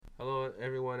Hello,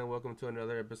 everyone, and welcome to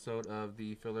another episode of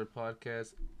the Filler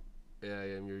Podcast.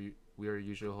 I am we are your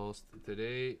usual host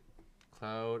today,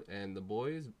 Cloud and the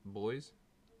boys. Boys,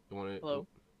 you want to? Hello.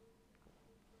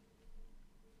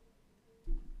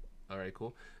 All right,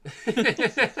 cool.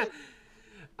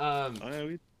 um,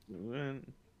 Man,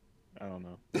 I don't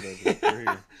know. Whatever. We're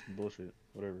here. Bullshit.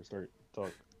 Whatever. Start.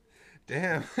 Talk.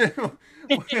 damn.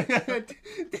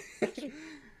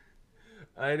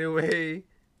 Anyway,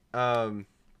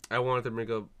 I wanted to bring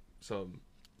up some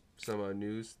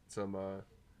news, something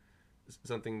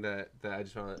that I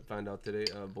just found out today.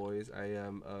 Boys, I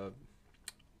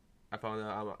found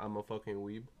out I'm a fucking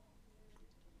weeb.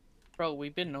 Bro,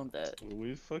 we've been on that.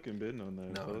 We've fucking been on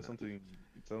that. No, Tell us no. something.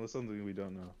 Tell us something we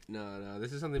don't know. No.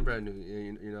 This is something brand new.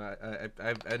 You know,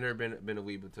 I've never been a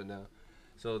weeb until now.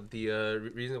 So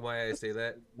the reason why I say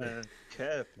that, Man,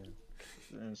 capping.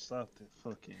 Man, stop the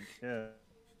fucking cap.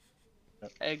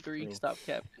 I agree. Bro, Stop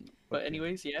capping. But fucking.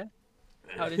 anyways, yeah.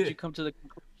 How did you come to the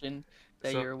conclusion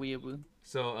that so you're a weeaboo?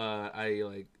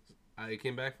 I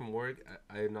came back from work.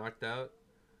 I knocked out,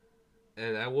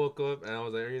 and I woke up and I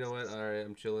was like, you know what? All right,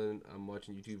 I'm chilling. I'm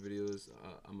watching YouTube videos.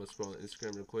 I'm gonna scroll on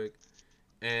Instagram real quick,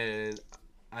 and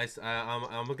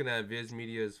I'm looking at Viz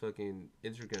Media's fucking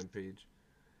Instagram page,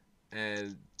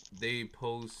 and they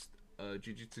post a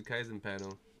Jujutsu Kaisen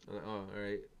panel. I'm like, oh, all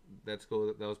right, that's cool.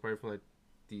 That was probably from like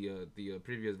the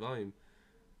previous volume,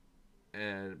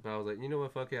 and but I was like, you know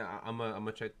what, fuck it, I'm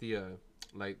gonna check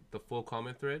like the full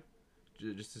comment thread,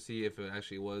 just to see if it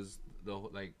actually was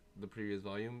the previous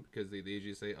volume, because they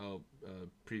usually say, oh,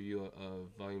 preview of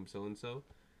volume so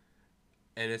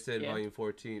and it said Yeah. volume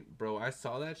 14. Bro, I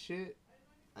saw that shit.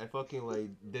 I fucking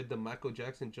like did the Michael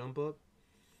Jackson jump up,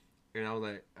 and I was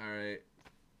like, all right,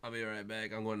 I'll be right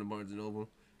back. I'm going to Barnes and Noble.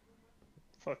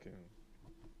 Fucking.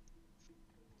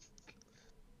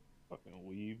 Fucking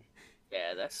weeb.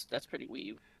 Yeah, that's pretty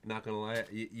weeb. Not gonna lie,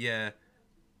 yeah,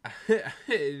 it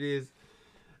is.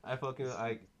 I fucking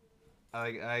I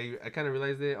kind of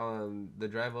realized it on the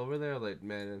drive over there. Like,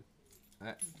 man,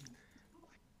 I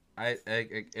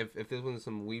if this wasn't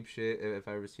some weep shit, if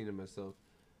I ever seen it myself,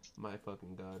 my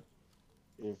fucking god.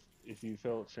 If you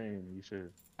felt shame, you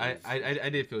should. I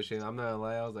did feel shame. I'm not gonna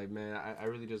lie. I was like, man, I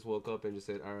really just woke up and just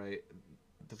said, all right,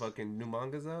 the fucking new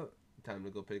manga's out. Time to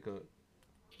go pick up.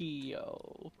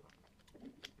 Yo.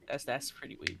 That's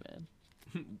pretty weeb,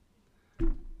 man.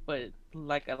 But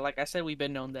like I said, we've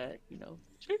been on that.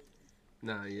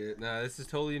 Nah, yeah, nah. This is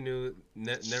totally new.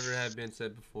 Never had been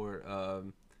said before.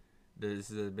 This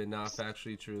has been not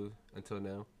factually true until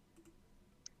now.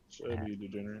 Should be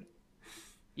degenerate.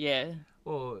 Yeah.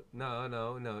 Well,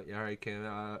 no. Yeah, all right, Ken.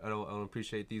 I don't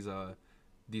appreciate these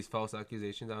false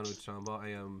accusations. I don't know what you're talking about. I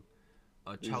am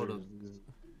a These child are of.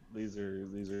 these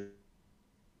are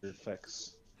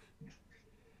facts.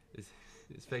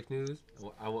 It's fake news.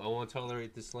 I won't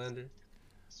tolerate this slander.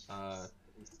 Uh,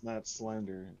 It's not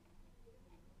slander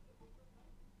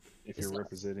if It's you're not.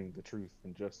 representing the truth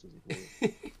and justice of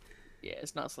the Yeah,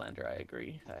 it's not slander. I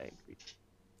agree.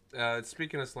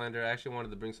 speaking of slander, I actually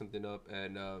wanted to bring something up,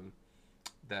 and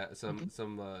that Hmm.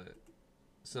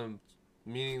 some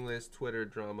meaningless Twitter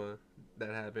drama that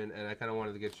happened, and I kind of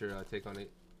wanted to get your take on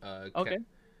it. Okay.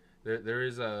 There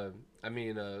is I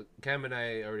mean, Cam and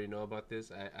I already know about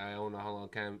this. I don't know how long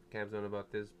Cam's known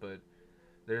about this, but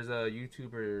there's a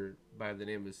YouTuber by the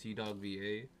name of Sea Dog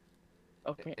VA,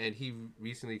 Okay. and he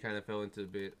recently kind of fell into a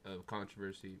bit of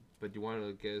controversy. But do you want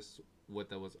to guess what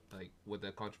that was like? What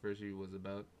that controversy was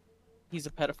about? He's a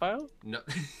pedophile? No,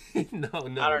 no, I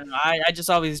no. don't know. I just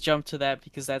always jump to that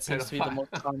because that seems to be the Pedophile.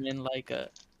 most common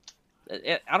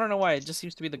I don't know why it just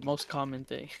seems to be the most common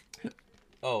thing.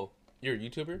 Oh, you're a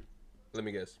YouTuber? Let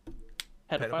me guess.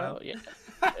 Pedophile? Pedophile? Yeah.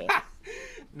 Yeah. Yeah, I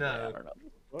No, don't know.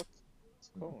 What? What's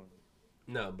going on?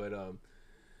 no,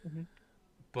 Hmm.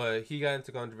 but he got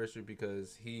into controversy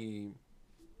because Hmm.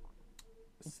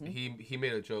 he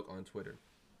made a joke on Twitter,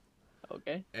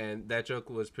 Okay. and that joke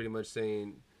was pretty much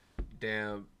saying,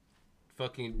 "Damn,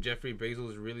 fucking Jeffrey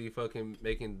Bezos really fucking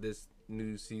making this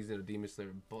new season of Demon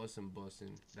Slayer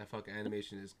bussin'. That fucking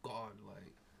animation is god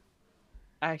like,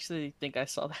 I actually think I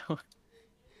saw that one.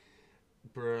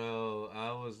 bro."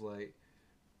 I was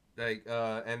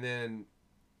and then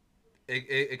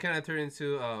it kind of turned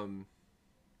into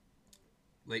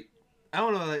like I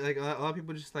don't know, like a lot of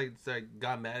people just like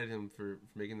got mad at him for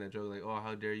making that joke, like, oh,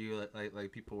 how dare you,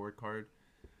 like people work hard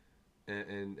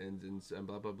and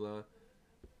blah blah blah,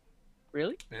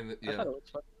 Really? and I yeah. thought it was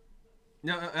fun.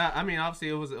 No, I mean, obviously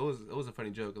it was a funny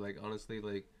joke. Like, honestly,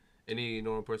 like any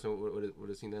normal person would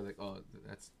have seen that, like, oh,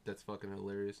 that's fucking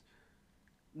hilarious.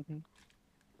 Hmm.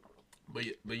 But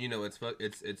you know,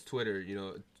 it's Twitter. You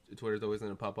know, Twitter's always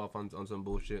gonna pop off on some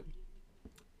bullshit.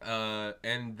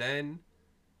 And then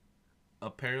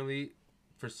apparently,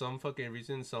 for some fucking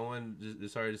reason, someone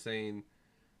just started saying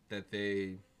that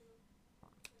the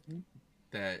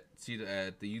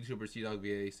YouTuber C Dog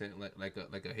VA sent like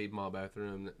a hate mob after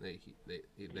him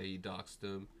that he doxed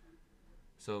him,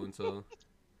 so and so,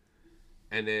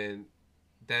 and then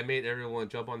that made everyone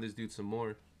jump on this dude some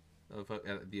more.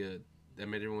 That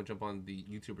made everyone jump on the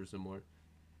YouTuber some more.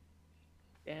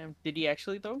 Damn, did he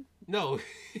actually though? No.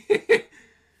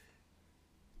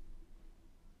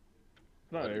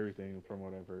 Not But everything from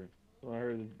what I've heard. What I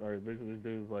heard, alright, basically this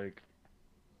dude was like,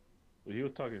 well, he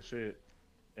was talking shit,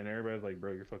 and everybody's like,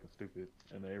 bro, you're fucking stupid.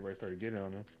 And then everybody started getting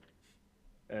on him,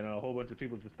 and a whole bunch of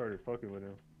people just started fucking with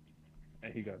him,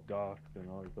 and he got doxxed and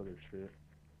all this other shit.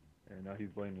 And now he's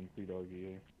blaming C Dog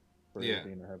EA for yeah,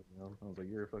 everything that happened to him. I was like,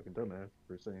 you're a fucking dumbass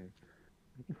for saying.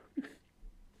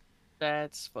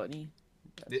 That's funny.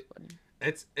 That's It- funny.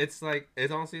 it's like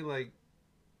it's honestly like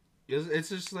it's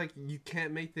just like you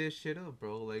can't make this shit up,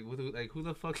 bro. Like who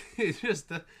the fuck is just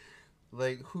the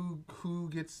like who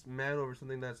gets mad over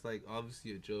something that's like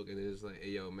obviously a joke and it's like,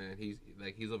 hey yo man, he's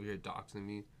over here doxing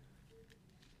me.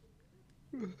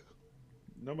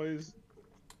 Nobody's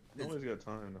got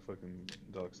time to fucking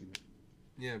dox you.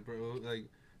 Yeah, bro.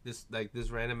 This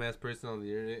random ass person on the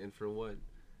internet, and for what?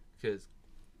 Because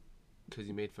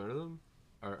you made fun of them,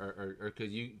 or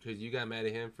because you got mad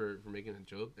at him for making a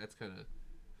joke. That's kind of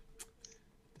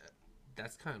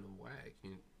whack.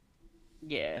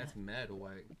 Yeah, That's mad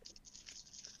whack.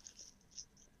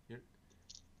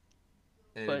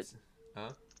 And but it's, huh?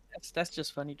 that's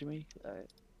just funny to me.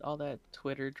 All that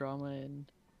Twitter drama and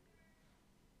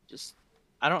just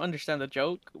I don't understand the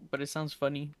joke, but it sounds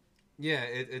funny. Yeah,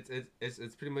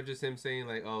 it's pretty much just him saying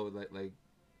like, oh, like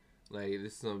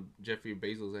this is some Jeffrey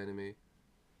Bezos anime.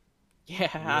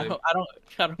 Yeah, You know I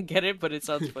don't get it, but it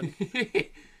sounds funny.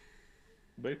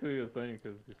 Basically, the thing,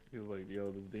 because he was like,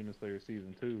 yo, this Demon Slayer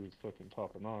season 2 is fucking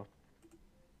popping off.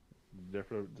 Does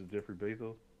Jeffrey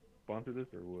Bezos sponsor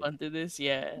this or what? Onto this,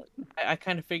 yeah, I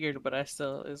kind of figured, but I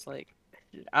still is like,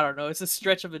 I don't know. It's a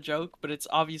stretch of a joke, but it's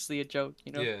obviously a joke,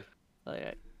 you know. Yeah,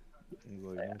 Like, He's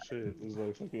like, no shit. It's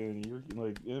like fucking, you're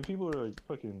like, and people are like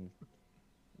fucking.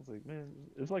 It's like, man,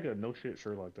 it's like a no shit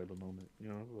Sherlock type of moment, you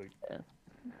know? Like, yeah.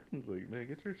 it's like, man,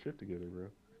 get your shit together, bro.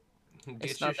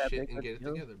 get It's your not that shit big and of a get it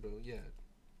deal. together, bro. Yeah.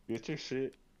 Get your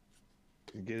shit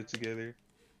and get it together.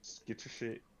 Get your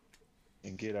shit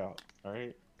and get out. All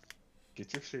right,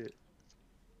 get your shit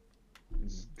and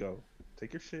just go.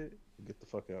 Take your shit and get the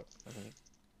fuck out. All right.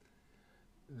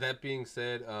 That being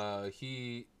said,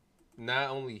 he not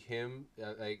only him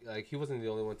like he wasn't the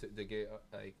only one to get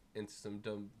like into some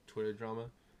dumb Twitter drama.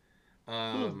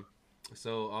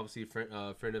 So obviously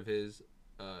friend of his,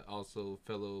 also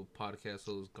fellow podcast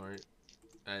host Garnt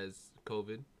as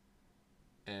COVID,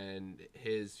 and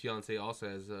his fiance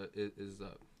also is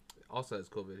also has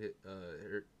COVID.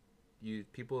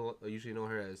 People usually know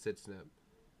her as Sid Snap,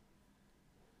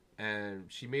 and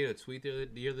she made a tweet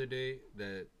the other day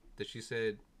that she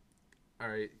said, "All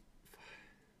right,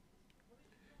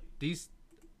 these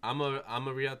I'm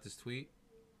gonna read out this tweet.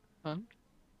 Huh?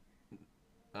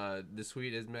 This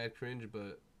tweet is mad cringe,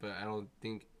 but I don't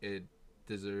think it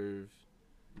deserves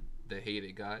the hate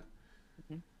it got."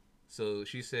 Mhm. So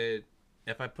she said,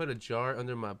 "If I put a jar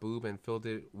under my boob and filled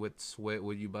it with sweat,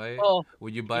 would you buy it? Oh,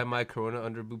 Would you buy my Corona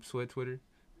under boob sweat?" Twitter.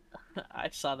 I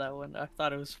saw that one. I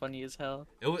thought it was funny as hell.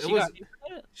 It She was got hate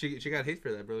for that? she got hate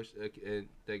for that, bro. And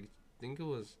I think it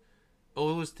was it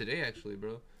was today actually,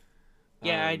 bro.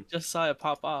 Yeah, I Um, just saw it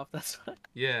pop off. That's what.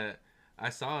 yeah, I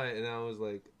saw it and I was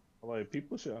like, Like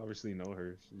people should obviously know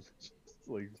her. She's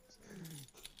like,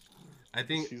 I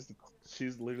think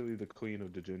she's literally the queen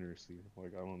of degeneracy.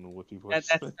 Like I don't know what people That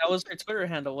expect. was her Twitter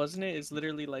handle, wasn't it? It's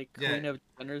literally like Yeah. Queen of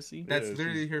Degeneracy. that's Yeah,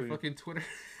 literally she's her clean. fucking Twitter.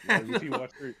 Like if you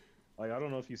watch her, like I don't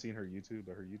know if you've seen her YouTube,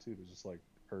 but her YouTube is just like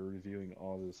her reviewing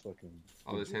all this fucking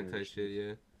all this degenerate hentai shit,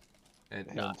 yeah. And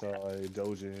No. hentai,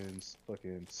 dojins,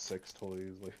 fucking sex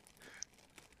toys,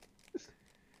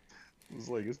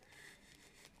 like it's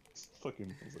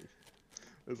fucking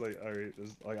it's like all right,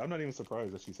 it's, like I'm not even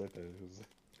surprised that she said that. It was,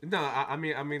 no, I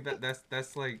mean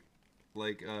that's like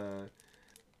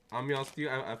I mean, honestly,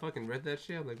 I fucking read that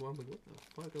shit. I'm like, well, I'm like,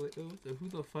 what the fuck? Like, who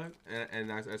the fuck? And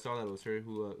I saw that it was her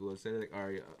who said it. Like, all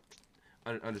right,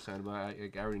 understandable. I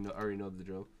already know the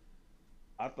drill.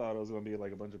 I thought it was gonna be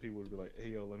like a bunch of people would be like,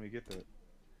 hey yo, let me get that.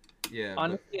 Yeah,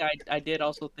 Honestly, I did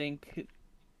also think.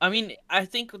 I mean, I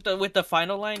think with the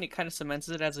final line, it kind of cements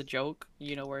it as a joke.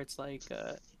 You know, where it's like,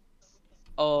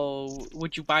 oh,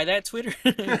 would you buy that Twitter?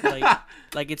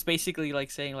 Like it's basically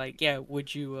like saying like, yeah,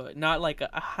 would you not like a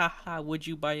ha ha, would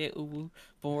you buy it? Ooh,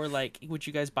 but more like, would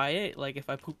you guys buy it? Like if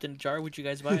I pooped in a jar, would you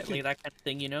guys buy it? Like that kind of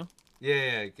thing, you know?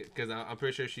 Yeah, because I'm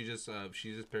pretty sure she's just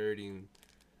parodying.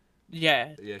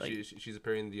 Yeah, Yeah, like she's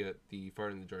parodying the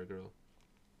fart in the jar girl.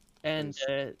 and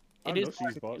Cause I it is know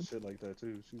she's bought marketing. shit like that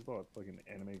too. She's bought fucking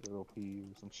anime girl pee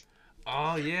or some shit.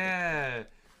 Oh yeah,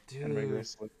 Anime girl dude.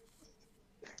 sweat.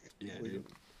 Yeah, Like, dude.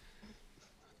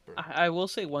 Bro. I will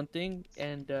say one thing,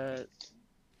 and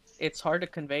it's hard to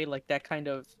convey like that kind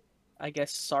of, I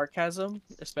guess, sarcasm,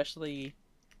 especially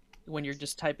when you're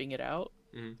just typing it out.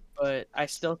 Mm-hmm. But I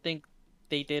still think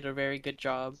they did a very good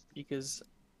job because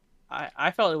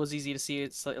I felt it was easy to see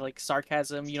it's like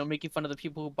sarcasm, you know, making fun of the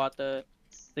people who bought the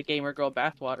gamer girl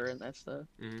bathwater and that stuff.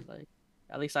 Mm-hmm. Like,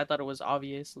 at least I thought it was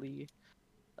obviously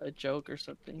a joke or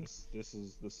something. this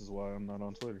is why I'm not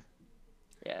on Twitter.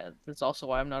 Yeah, that's also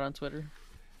why I'm not on Twitter.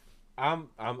 I'm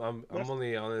Left.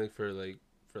 only on it for like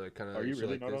kind of Are like you shit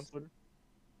really like not on this. Twitter?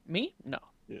 Me? No.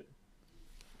 Yeah.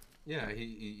 Yeah,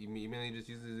 he mainly just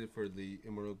uses it for the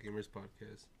Immortal Gamers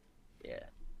podcast. Yeah,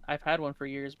 I've had one for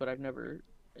years, but I've never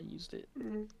used it.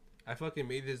 I fucking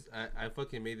made this. I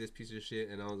fucking made this piece of shit,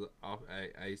 and I was off.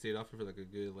 I stayed off it for like a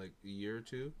good like a year or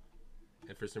two,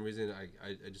 and for some reason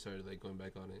I just started like going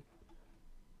back on it.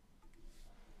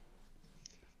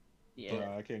 Yeah, But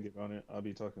Nah, I can't get on it. I'll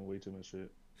be talking way too much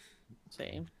shit.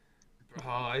 same. oh,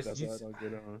 I That's why I don't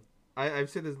get on. I've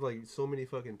said this like so many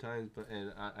fucking times, but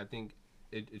and I think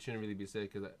it shouldn't really be said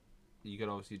because you could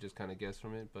obviously just kind of guess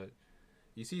from it, but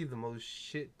you see the most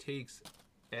shit takes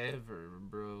ever,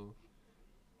 bro.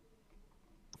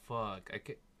 Fuck, I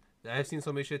can't. I've seen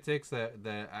so many shit takes that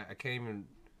I can't even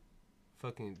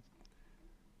fucking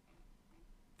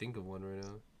think of one right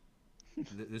now.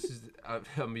 This is I'm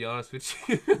gonna be honest with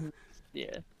you.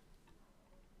 Yeah.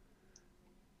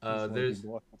 It's like he There's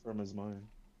blocked it from his mind.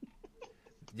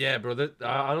 yeah, bro. That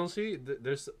I don't see.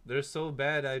 They're so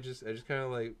bad. I just kind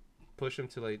of like push them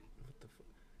to like what the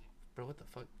bro. What the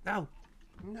fuck? No,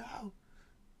 no.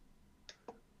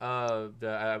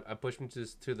 I push them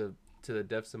just to the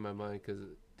depths of my mind because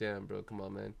damn, bro. Come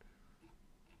on,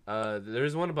 man.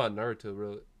 There's one about Naruto,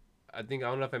 bro. I don't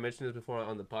know if I mentioned this before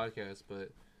on the podcast,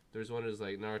 but there's one that's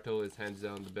like Naruto is hands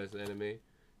down the best anime.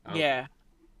 I don't, Yeah.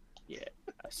 Yeah,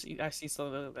 I see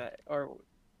something like that, or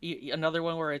another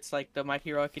one where it's like the My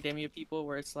Hero Academia people,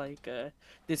 where it's like,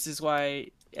 this is why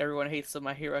everyone hates the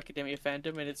My Hero Academia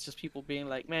fandom, and it's just people being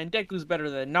like, man, Deku's better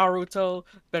than Naruto,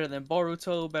 better than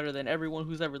Boruto, better than everyone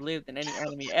who's ever lived in any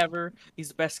anime ever. He's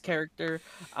the best character.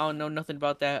 I don't know nothing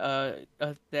about that,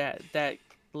 that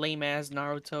lame ass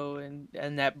Naruto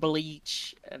and that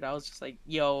Bleach, and I was just like,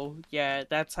 yo, yeah,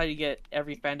 that's how you get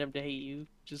every fandom to hate you,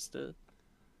 just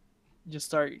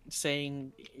start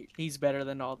saying he's better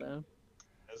than all them.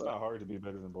 It's But not hard to be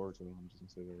better than Boruto. I'm just gonna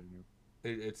say that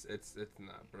right it's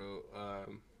not, bro.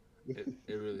 It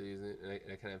really isn't. And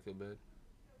I kind of feel bad.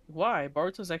 why?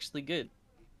 Boruto's actually good.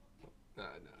 Nah.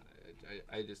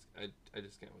 I just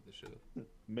can't with the show. now.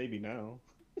 Maybe now.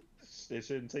 It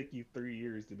shouldn't take you 3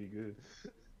 years to be good.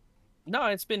 No,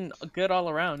 it's been good all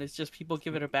around. It's just people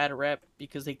give it a bad rep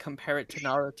because they compare it to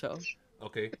Naruto.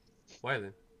 Okay, why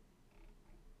then?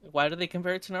 Why do they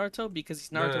compare it to Naruto? Because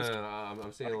Naruto's No. I'm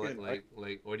I saying can like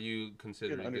what do you I consider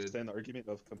can it good? understand the argument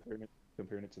of comparing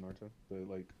it to Naruto, but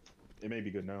like it may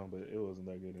be good now, but it wasn't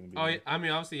that good in the Oh, yeah, beginning. I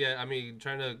mean, obviously, yeah. I mean,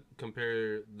 trying to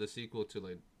compare the sequel to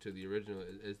like to the original,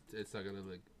 it's not gonna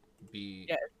like be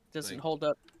yeah, it doesn't like hold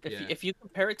up. yeah. If you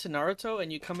compare it to Naruto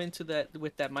and you come into that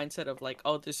with that mindset of like,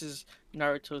 oh, this is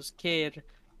Naruto's kid,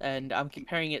 and I'm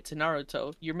comparing it to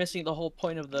Naruto, you're missing the whole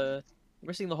point of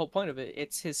it.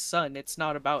 It's his son. It's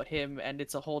not about him, and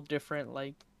it's a whole different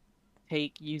like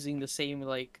take using the same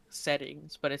like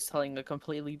settings, but it's telling a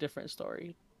completely different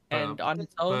story. Uh, And on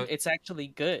its own, but it's actually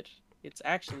good. It's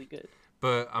actually good.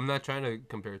 but I'm not trying to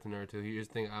compare it to Naruto. Here's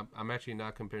the thing: I'm actually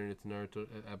not comparing it to Naruto.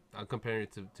 I'm comparing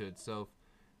it to itself.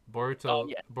 Oh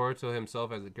yeah. Boruto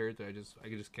himself as a character, I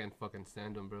just can't fucking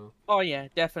stand him, bro. Oh yeah,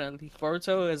 definitely.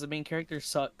 Boruto as the main character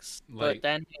sucks, but Like the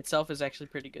anime itself is actually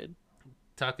pretty good.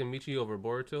 Takemichi over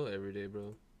Boruto every day,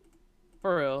 bro.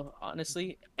 For real,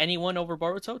 honestly, anyone over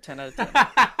Boruto, 10 out of 10.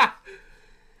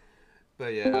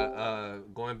 But yeah,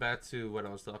 going back to what I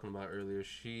was talking about earlier, Hmm.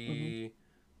 she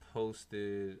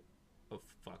posted. Oh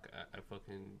fuck! I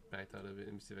fucking backed out of it.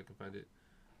 Let me see if I can find it.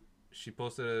 She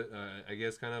posted I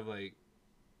guess kind of like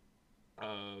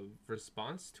a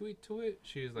response tweet to it.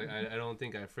 She was like, I don't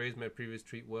think I phrased my previous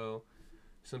tweet well.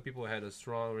 Some people had a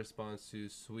strong response to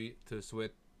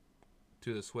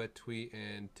the sweat tweet,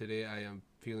 and today I am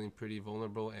feeling pretty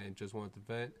vulnerable and just wanted to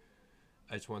vent.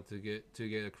 I just want to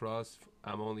get across.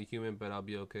 I'm only human, but I'll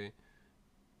be okay.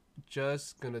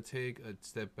 Just gonna take a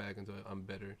step back until I'm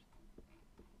better.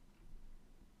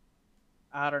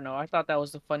 I don't know. I thought that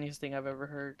was the funniest thing I've ever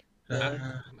heard. I, But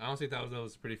I honestly thought that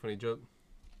was a pretty funny joke.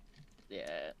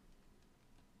 yeah,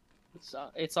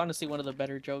 it's honestly one of the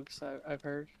better jokes I've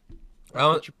heard. I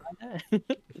don't, Would you buy that?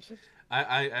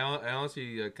 I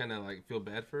honestly kind of like feel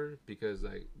bad for her because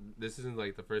like this isn't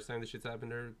like the first time this shit's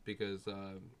happened to her because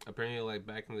apparently like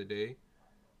back in the day,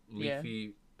 Yeah.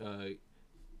 Leafy,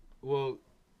 well,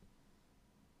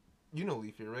 you know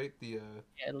Leafy, right? The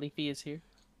Yeah, Leafy is here.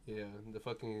 yeah, the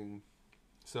fucking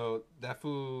so that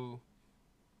fool.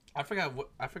 I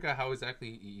forgot how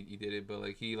exactly he did it, but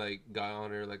like he like got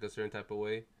on her like a certain type of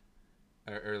way,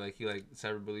 or like he like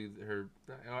cyberbullied her.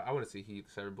 I want to say he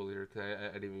cyberbullied her because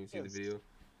I didn't even see the Yes. video.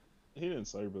 He didn't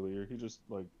cyberbully her. He just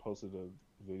like posted a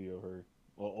video of her,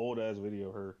 well, old ass video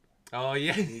of her Oh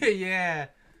yeah, yeah,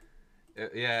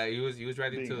 yeah. He was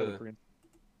right being into kind of the cringe.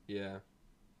 yeah.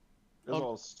 It was Oh,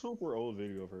 all super old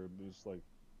video of her. It was like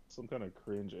some kind of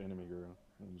cringe anime girl,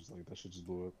 and just like that shit just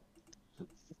blew up.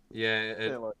 Yeah,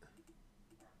 And like,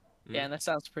 yeah, and that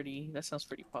sounds pretty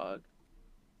pog.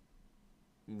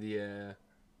 yeah.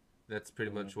 That's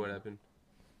pretty and much what happened.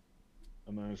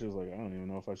 then she was like, I don't even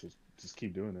know if I should just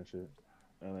keep doing that shit.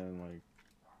 And then like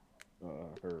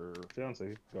her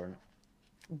fiance Garnet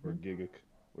or Hmm. Gigik,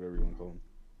 whatever you want to call him,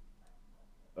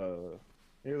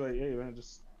 he was like, hey man,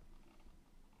 just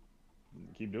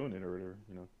keep doing it or whatever,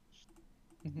 you know.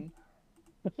 Hmm.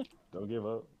 Don't give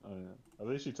up. I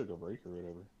think she took a break or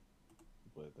whatever,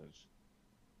 but then she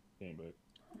came back.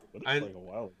 But this is I like a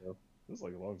while ago. This is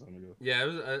like a long time ago. yeah, it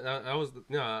was I was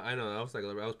no I know I was like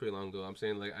that was pretty long ago. I'm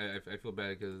saying like I feel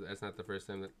bad because that's not the first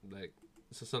time that like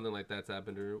so something like that's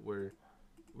happened to her where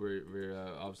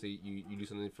obviously you do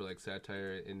something for like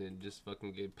satire and then just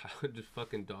fucking get just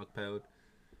fucking dog piled.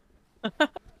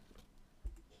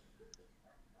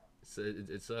 So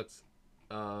it sucks.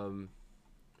 Um,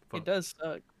 It fuck. does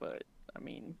suck, but I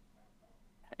mean,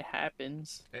 it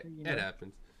happens. You It know.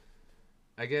 happens.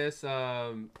 I guess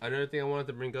another thing I wanted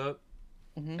to bring up,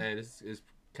 Hmm. and this is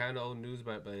kind of old news,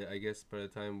 but I guess by the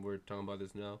time we're talking about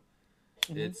this now,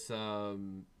 Hmm. it's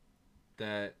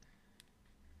that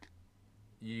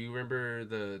you remember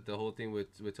the whole thing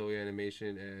with Toei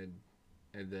Animation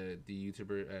and the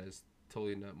YouTuber as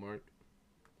totally not Mark.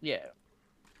 Yeah,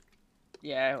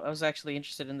 yeah. I was actually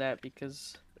interested in that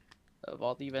because of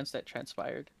all the events that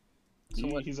transpired. So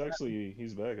He what? he's actually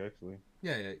he's back actually,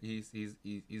 Yeah, yeah,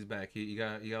 he's back. He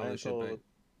got all and this shit back.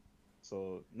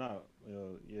 so not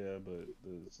yeah, but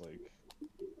it's like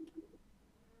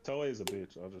Toei is a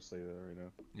bitch. I'll just say that right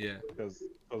now, Yeah, because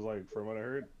like from what I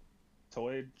heard,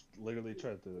 Toei literally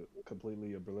tried to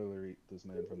completely obliterate this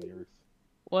man from the earth.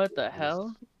 What the Just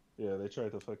hell? yeah, they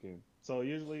tried to fucking. So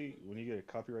usually when you get a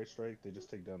copyright strike, they just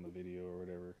take down the video or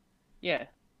whatever. Yeah,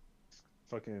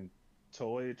 Fucking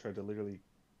Toei tried to literally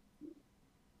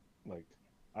like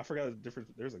I forgot the difference.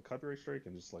 There's a copyright strike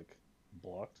and just like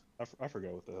blocked. I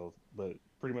forgot what the hell, but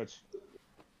pretty much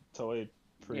Toei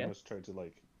pretty yeah, much tried to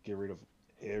like get rid of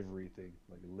everything,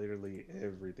 like literally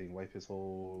everything, wipe his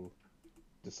whole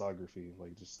discography,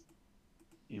 like just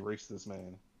erase this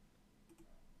man.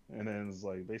 And then it's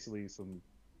like basically some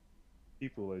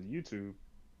people at YouTube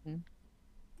mm,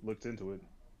 looked into it,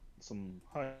 some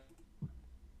higher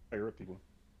up people,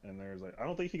 and there's like I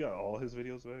don't think he got all his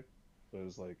videos back, but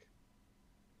it's like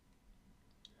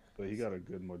but he got a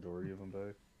good majority of them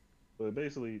back. But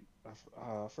basically,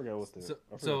 I forgot what so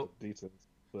I forgot the so details,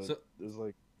 but so it's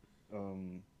like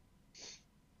um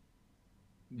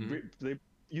mhm. they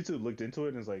YouTube looked into it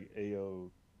and it's like, hey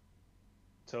yo,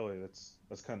 Toei,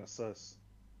 that's kind of sus.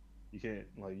 You can't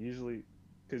like usually,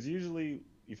 because usually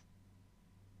if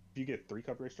you get three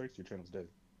copyright strikes, your channel's dead.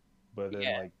 But then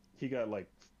yeah, like he got like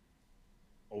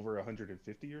over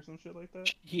 150 or some shit like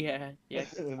that, yeah, yeah.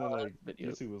 and then like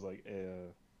Video. YouTube was like, hey,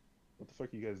 what the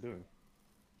fuck are you guys doing?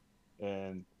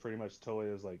 And pretty much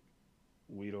Toei is like,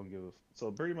 we don't give a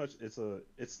so pretty much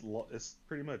it's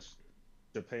pretty much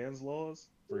Japan's laws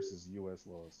versus US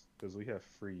laws because we have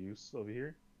free use over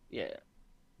here, Yeah,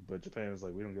 but Japan is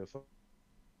like we don't give a fuck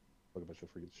about your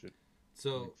free shit. Like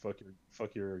so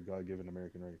fuck your God given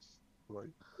American rights. Like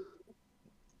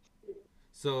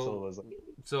so so it's like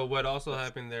so what also that's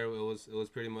happened there it was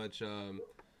pretty much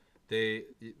they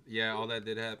yeah all that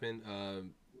did happen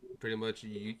pretty much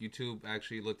YouTube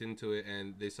actually looked into it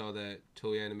and they saw that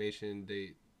Toei Animation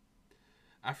they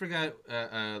I forgot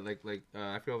I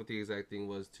forgot what the exact thing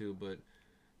was too but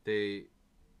they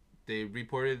they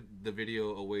reported the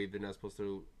video away they're not supposed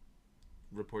to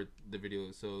report the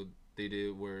video so they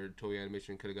did where Toei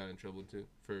Animation could have got in trouble too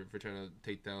for trying to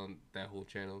take down that whole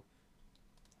channel.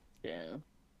 Yeah.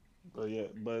 But yeah,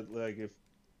 but like if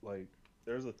like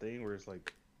there's a thing where it's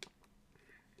like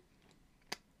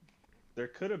there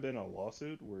could have been a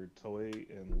lawsuit where Toei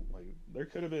and like there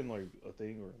could have been like a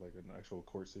thing or like an actual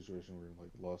court situation where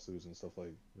like lawsuits and stuff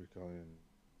like we're calling,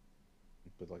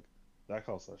 but like that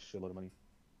costs a shitload of money,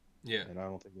 Yeah, and I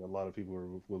don't think a lot of people are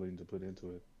willing to put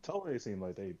into it. Toei seemed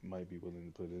like they might be willing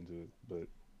to put into it, but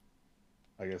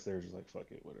I guess they're just like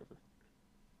fuck it, whatever.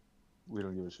 We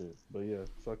don't give a shit. But yeah,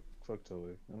 fuck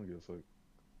Toei. I don't give a fuck.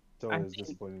 I Toei is think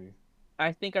disappointing me.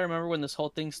 I think I remember when this whole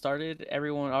thing started,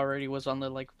 everyone already was on the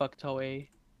like fuck Toei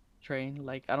train.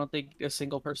 Like I don't think a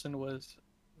single person was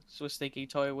thinking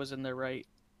Toei was in their right.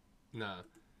 nah.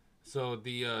 So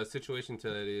the situation to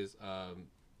that is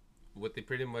what they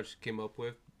pretty much came up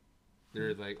with.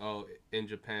 They're like, oh, in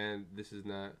Japan,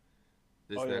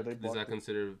 Oh yeah, they this is not blocked it.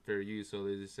 considered fair use. So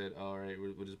they just said, all right,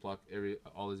 we'll just block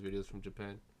all his videos from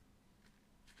Japan.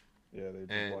 Yeah, they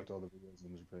just And blocked all the videos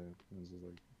in Japan. It was just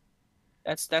like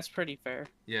That's pretty fair.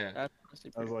 yeah, That's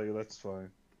honestly I was pretty like, that's fine.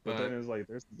 But then but it's like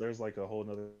there's like a whole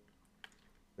nother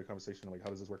conversation like how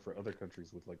does this work for other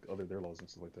countries with like other their laws and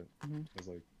stuff like that. fair. Hmm. It's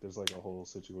like there's like a whole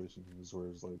situation is where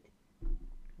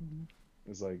Hmm.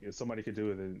 it's like if somebody could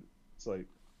do it, then it's like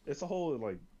it's a whole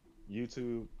like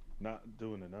YouTube not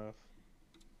doing enough.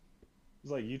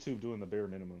 It's like YouTube doing the bare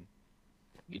minimum.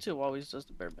 YouTube always does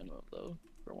the bare minimum though,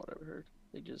 from what I've heard.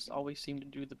 They just always seem to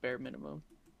do the bare minimum.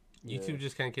 Yeah, YouTube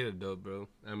just can't get a dub, bro.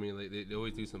 I mean, like they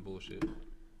always do some bullshit.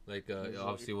 Like it's like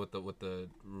obviously with the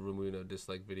removing of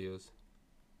dislike videos.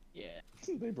 Yeah.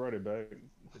 they brought it back.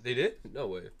 They did? No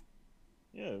way.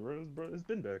 Yeah, bro, it's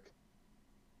been back.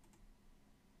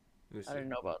 Let me I see. didn't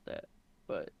know about that.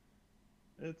 But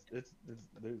It's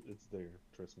there.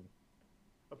 Trust me.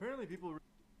 Apparently, people.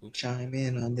 Oops. Chime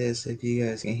in on this if you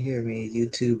guys can hear me.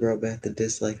 YouTube brought back the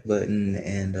dislike button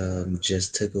and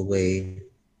just took away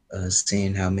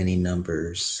seeing how many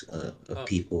numbers of Oh,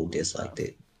 people disliked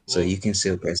it. So well, you can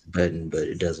still press the button, but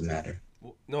it doesn't matter.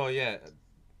 no, yeah,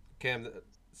 Cam.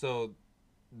 So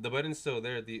the button's still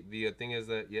there. The thing is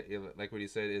that yeah, like what you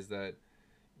said is that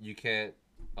you can't,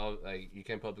 you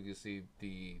can't publicly see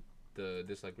the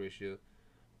dislike ratio.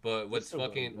 But They what's still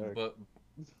brought it fucking back. but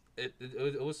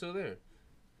it was still there.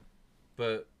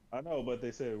 But I know, but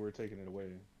they said we're taking it away.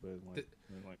 But th-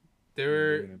 like they we're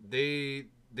were bringing it back.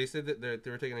 they said that they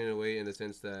were taking it away in the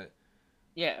sense that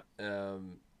yeah,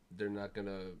 they're not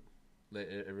gonna let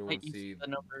everyone like you see see the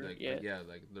number, yeah. yeah,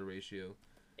 like the ratio.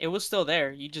 It was still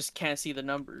there. You just can't see the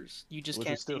numbers. You just Which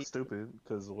can't is still see. stupid,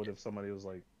 because what if somebody was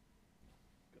like,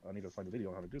 I need to find a video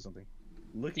on how to do something.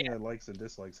 Looking Yeah, at likes and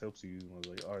dislikes helps you. I was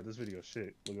like, all right, this video is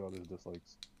shit. Look at all these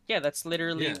dislikes. yeah. That's Yeah,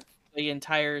 literally the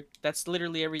entire. That's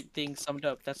literally everything summed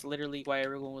up. That's literally why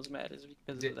everyone was mad is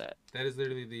because of that, that. that is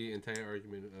literally the entire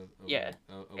argument Yeah,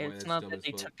 of why it's that's not dumb that as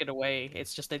they fuck. took it away.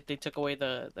 It's just that they took away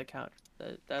the count.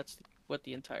 That's what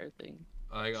the entire thing.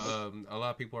 Like a lot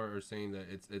of people are saying that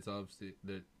it's obviously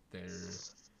that they're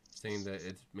saying that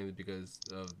it's mainly because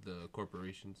of the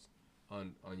corporations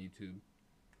on YouTube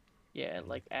Yeah,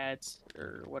 like ads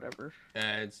or whatever.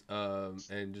 ads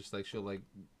and just like show like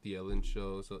the Ellen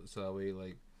show so that way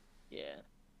like Yeah.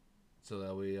 so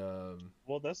that way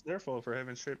Well, that's their fault for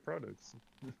having shit products.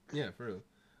 yeah, for real.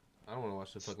 I don't want to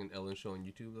watch the fucking Ellen show on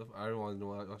YouTube. I don't want to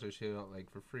watch that shit out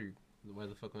like for free. Why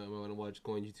the fuck am I want to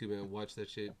go on YouTube and watch that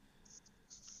shit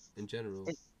in general?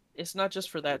 It, it's not just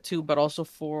for that too, but also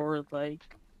for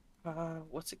like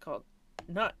what's it called?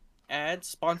 Not ads,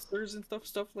 sponsors and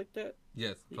stuff like that.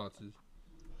 Yes, The sponsors.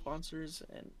 sponsors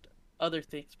and other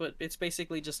things, but it's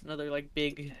basically just another like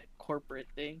big corporate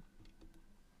thing.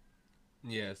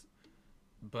 Yes,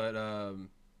 but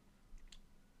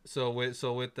so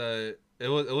with the it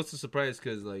was a surprise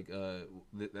because like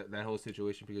that whole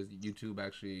situation because YouTube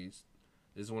actually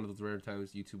is one of those rare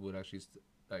times YouTube would actually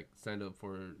like stand up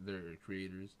for their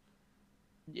creators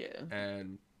Yeah.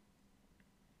 and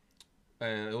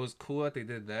it was cool that they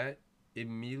did that.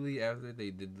 Immediately after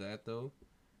they did that though,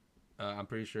 I'm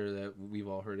pretty sure that we've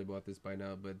all heard about this by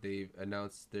now, but they've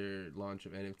announced their launch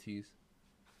of NFTs,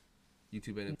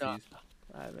 YouTube No, NFTs.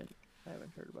 I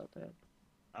haven't heard about that.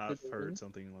 I've Did they heard really?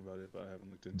 something about it, but I haven't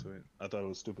looked into it. I thought it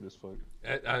was stupid as fuck.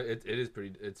 It is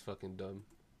pretty. It's fucking dumb.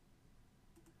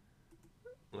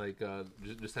 Like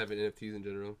just having NFTs in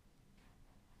general.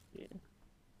 Yeah.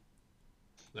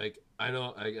 Like I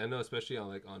know especially on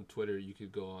like on Twitter you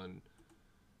could go on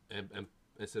and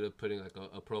instead of putting like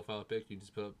a profile pic you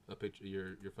just put up a picture of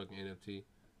your fucking NFT.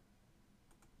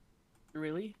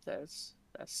 Really? That's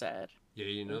sad. Yeah,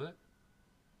 you know that?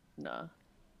 Nah.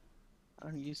 I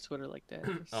don't use Twitter like that.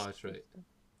 Oh, that's right.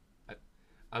 I,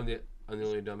 I'm the I'm the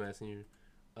only dumbass in here.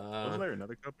 Wasn't there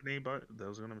another company that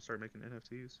was gonna start making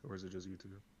NFTs, or is it just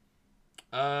YouTube?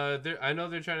 I know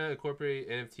they're trying to incorporate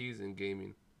NFTs in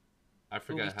gaming. I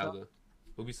forgot how Ubisoft.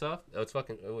 the Ubisoft. Oh, it's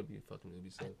fucking. It would be fucking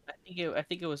Ubisoft. I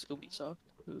think it was Ubisoft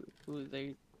who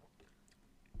they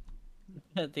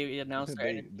announced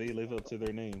their They live up to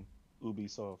their name,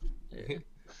 Ubisoft. NFT.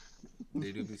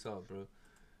 They do be soft, bro.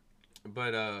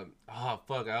 But oh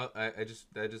fuck, I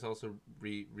just that just also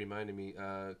reminded me.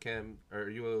 Cam, are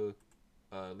you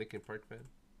a Linkin Park fan?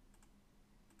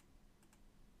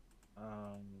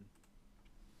 Um,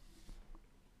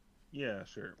 yeah,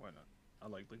 sure, why not? I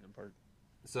like Linkin Park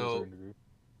to a So certain degree.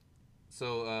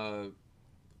 so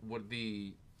what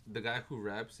the guy who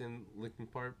raps in Linkin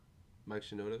Park, Mike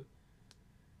Shinoda,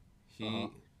 Uh huh.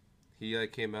 he he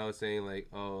like came out saying like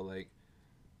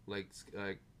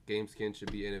like game skins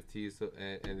should be NFTs, so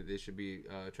and they should be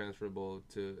transferable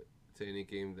to any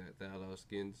game that allows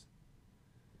skins.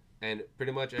 And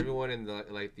pretty much everyone in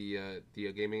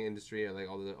the gaming industry, and like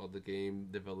all the game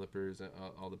developers,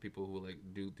 all the people who like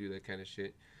do that kind of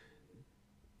shit,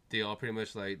 they all pretty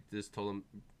much like just told him,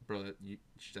 bro, you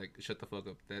like shut the fuck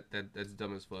up. That's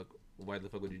dumb as fuck. Why the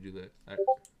fuck would you do that?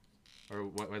 Or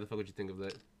why the fuck would you think of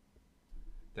that?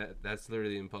 That's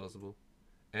literally impossible,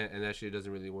 and that shit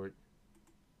doesn't really work.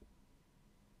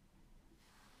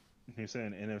 You're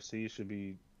saying NFC should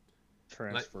be Like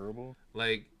transferable?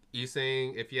 like you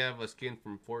saying if you have a skin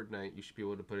from Fortnite, you should be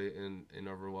able to put it in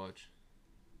Overwatch.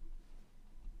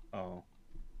 Oh,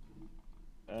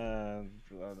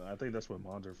 I think that's what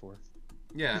mods are for.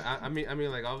 Yeah, I mean,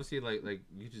 like obviously, like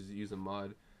you just use a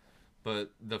mod,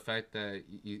 but the fact that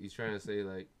he's trying to say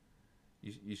like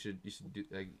you should do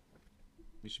like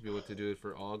you should be able to do it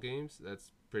for all games.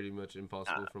 That's pretty much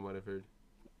impossible from what I've heard.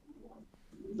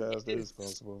 That is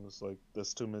possible. It's like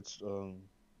that's too much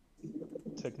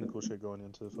technical shit going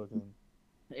into fucking.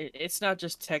 It's not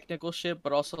just technical shit,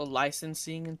 but also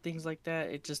licensing and things like that.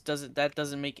 It just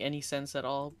doesn't make any sense at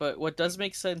all. But what does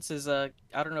make sense is I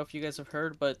don't know if you guys have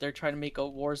heard, but they're trying to make a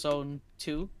Warzone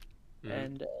 2, Hmm.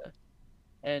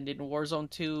 and in Warzone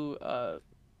 2,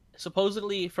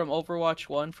 supposedly from Overwatch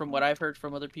 1, from what I've heard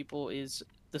from other people, is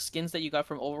the skins that you got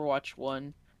from Overwatch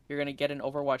 1, you're going to get in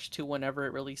Overwatch 2 whenever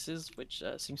it releases, which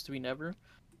seems to be never.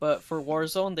 But for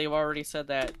Warzone, they've already said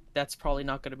that that's probably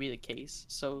not going to be the case.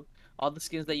 So all the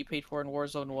skins that you paid for in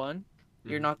Warzone 1,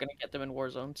 you're Hmm. not going to get them in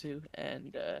Warzone 2.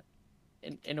 And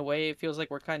in a way, it feels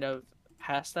like we're kind of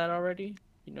past that already,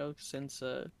 since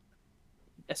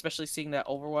especially seeing that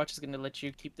Overwatch is going to let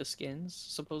you keep the skins,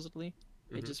 supposedly.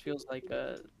 It Hmm. just feels like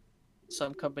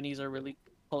some companies are really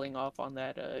pulling off on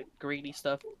that greedy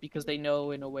stuff because they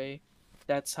know in a way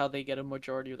that's how they get a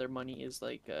majority of their money is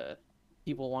like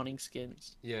people wanting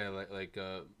skins. Yeah, like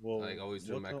Well, always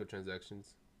doing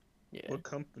microtransactions. Yeah. what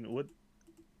company, what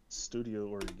studio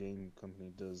or game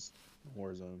company does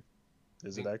Warzone? I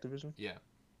Is it think Activision? yeah.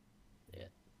 Yeah.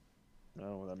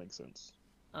 Oh, well, that makes sense.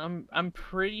 I'm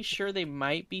pretty sure they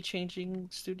might be changing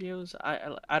studios.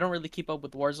 I don't really keep up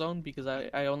with Warzone because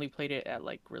I only played it at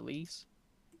like release,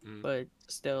 Mm. but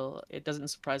still it doesn't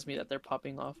surprise me that they're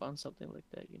popping off on something like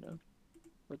that,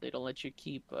 where they don't let you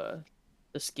keep the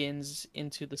skins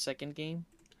into the second game,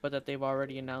 but that they've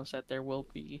already announced that there will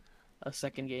be a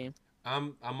second game.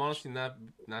 I'm honestly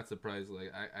not surprised.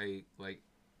 Like I like.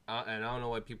 And I don't know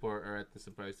why people are acting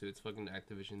surprised too. It's fucking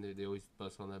Activision. They always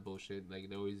bust on that bullshit. Like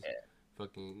they always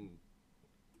fucking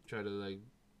try to like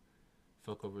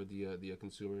fuck over the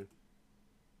consumer.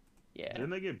 Yeah, Didn't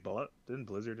they get bought? Didn't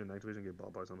Blizzard and Activision get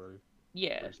bought by somebody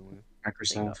yeah, recently? they got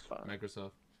Microsoft. fun.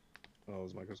 Microsoft. Oh, it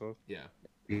was Microsoft. Yeah.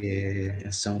 Yeah, and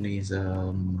Sony's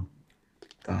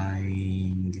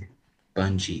buying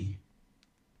Bungie.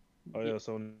 Oh Yeah, yeah,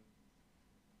 Sony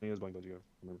is buying Bungie. I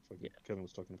remember yeah, fucking Kevin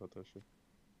was talking about that shit.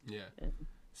 Yeah. yeah.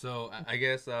 So I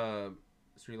guess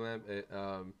Sri Lamp,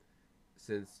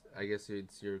 since I guess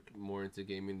you're more into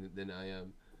gaming than I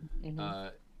am, Hmm. uh,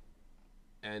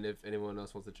 and if anyone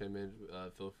else wants to chime in,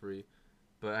 feel free.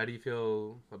 But how do you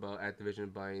feel about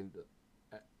Activision buying?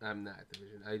 I'm not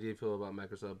Activision. How do you feel about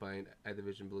Microsoft buying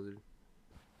Activision Blizzard?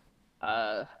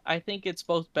 I think it's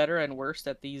both better and worse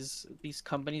that these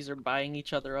companies are buying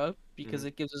each other up Hmm. because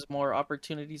it gives us more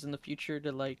opportunities in the future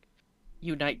to like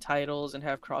unite titles and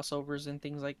have crossovers and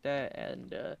things like that,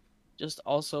 and just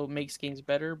also makes games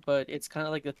better. But it's kind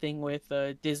of like the thing with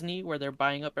Disney where they're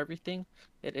buying up everything.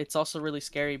 It's also really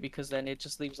scary because then it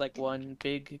just leaves like one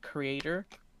big creator,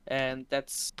 and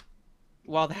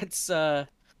while that's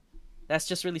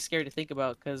just really scary to think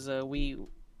about because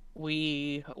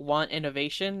we want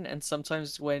innovation, and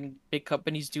sometimes when big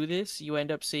companies do this, you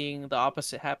end up seeing the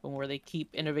opposite happen where they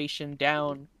keep innovation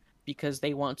down because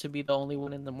they want to be the only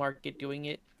one in the market doing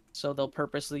it. So they'll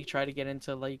purposely try to get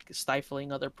into like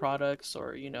stifling other products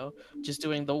or, just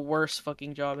doing the worst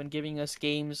fucking job and giving us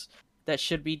games that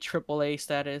should be AAA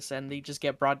status, and they just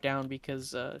get brought down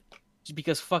because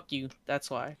fuck you. That's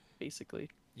why, basically.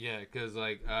 Yeah, because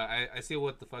like I see it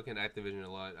with the fucking Activision a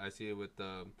lot. I see it with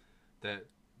that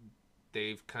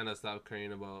they've kind of stopped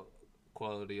caring about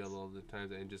quality a lot of the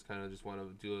times and just kind of just want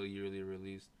to do a yearly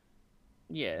release.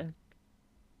 Yeah.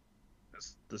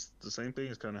 The same thing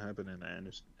is kind of happening in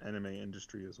the anime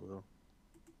industry as well,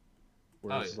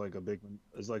 where Oh yeah, it's like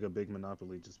a big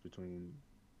monopoly just between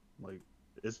like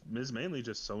it's mainly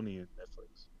just Sony and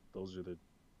Netflix. Those are the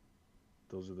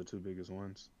those are the two biggest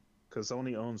ones, because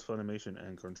Sony owns Funimation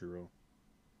and Crunchyroll,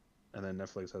 and then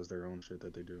Netflix has their own shit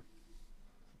that they do,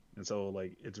 and so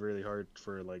like it's really hard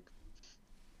for like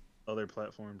other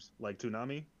platforms like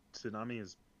Toonami. Toonami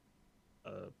is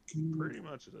pretty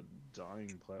much a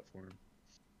dying platform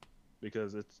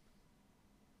because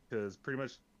pretty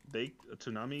much they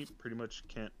Toonami pretty much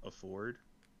can't afford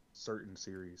certain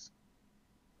series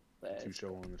to That's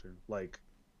show on the channel. Like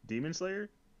Demon Slayer,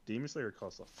 Demon Slayer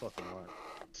costs a fucking lot.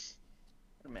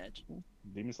 imagine.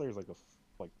 Demon Slayer is like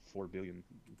like 4 billion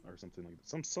or something like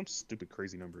that. Some stupid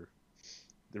crazy number.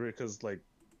 Because like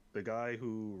the guy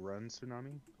who runs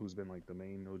Toonami, who's been like the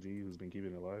main OG, who's been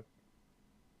keeping it alive,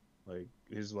 like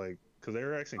he's like, because they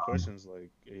were asking questions like,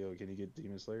 hey, "Yo, can you get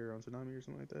Demon Slayer on Toonami or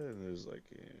something like that?" And it was like,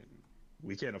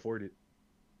 we can't afford it.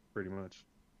 Pretty much,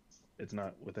 it's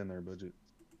not within their budget.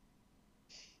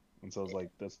 And so it's like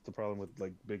that's the problem with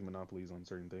like big monopolies on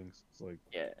certain things. It's like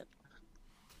Yeah.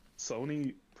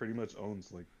 Sony pretty much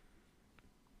owns like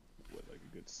what, like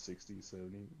a good 60,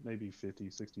 70, maybe 50,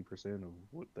 60% of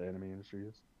what the anime industry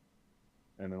is.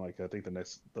 And then like I think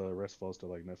the rest falls to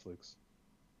like Netflix.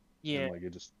 And Yeah. like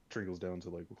it just trickles down to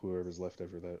like whoever's left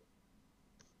after that.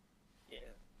 Yeah.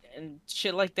 And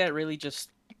shit like that really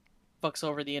just fucks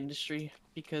over the industry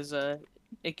because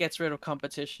it gets rid of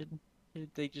competition.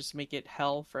 They just make it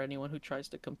hell for anyone who tries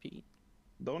to compete.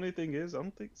 The only thing is, I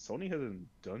don't think Sony hasn't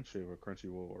done shit with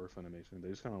Crunchyroll or Funimation. They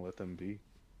just kind of let them be.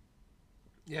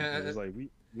 yeah, It's just like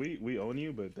we own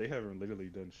you, but they haven't literally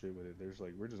done shit with it. They're just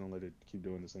like we're just gonna let it keep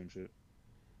doing the same shit, which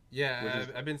yeah. is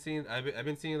I've been seeing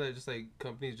that just like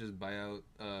companies just buy out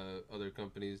other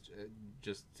companies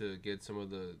just to get some of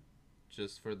the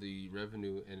just for the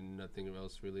revenue and nothing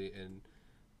else really. And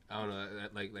I don't know,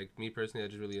 like me personally, that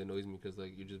just really annoys me because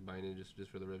like you're just buying it just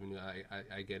for the revenue.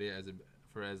 I get it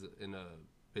as in a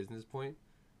business point,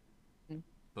 Mm.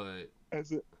 but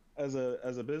as a as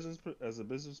a business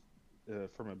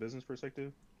from a business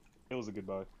perspective, it was a good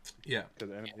buy yeah,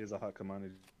 because anime is a hot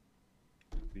commodity.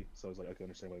 So it's like I can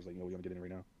understand why it's like we're gonna get in it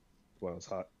right now while it's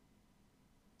hot,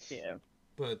 Yeah.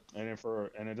 but and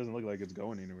it doesn't look like it's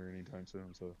going anywhere anytime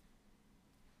soon. So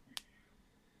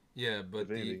yeah, if but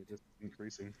anything, it's just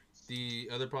increasing. the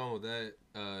other problem with that,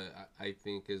 I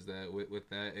think, is that with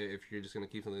that, if you're just gonna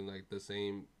keep something like the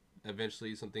same,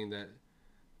 eventually something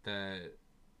that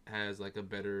has like a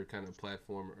better kind of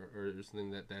platform or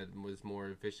something that was more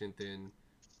efficient than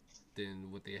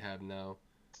what they have now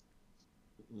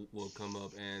will come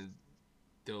up and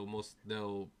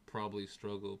they'll probably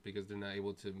struggle because they're not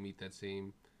able to meet that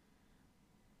same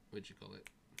what you call it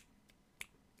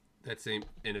that same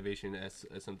innovation as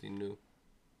something new.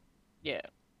 Yeah.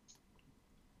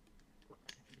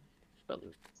 But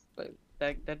but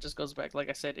that just goes back, like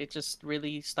I said, it just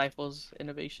really stifles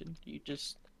innovation. It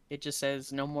just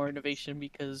says no more innovation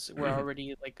because we're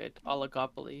already like an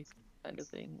oligopoly kind of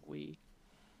thing. We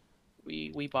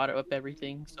bought up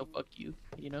everything, so fuck you,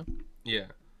 you know? Yeah,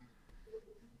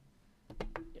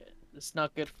 Yeah. It's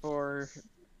not good for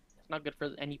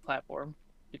any platform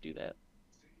to do that.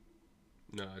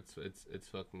 no, it's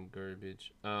fucking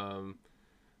garbage.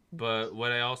 But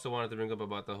what I also wanted to bring up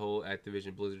about the whole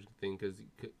Activision Blizzard thing,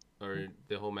 or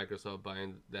the whole Microsoft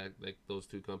buying that like those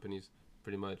two companies,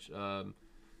 pretty much.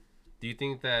 Do you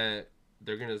think that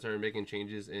they're gonna start making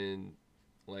changes in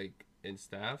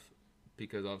staff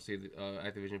because obviously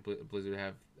Activision Blizzard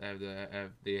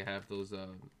have those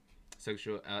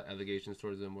sexual allegations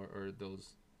towards them or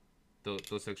those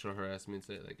sexual harassments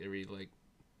that like every like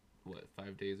what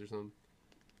 5 days or something?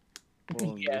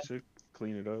 Well, they Yeah. should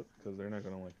clean it up because they're not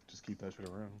gonna like just keep that shit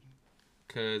around.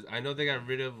 Because I know they got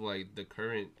rid of like the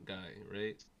current guy,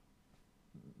 right?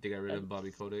 They got rid I of Bobby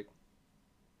Kotick,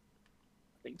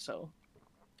 think so.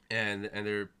 and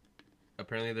they're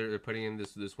apparently they're putting in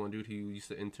this one dude who used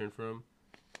to intern for him.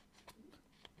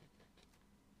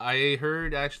 I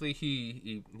heard actually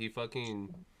he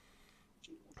fucking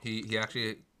he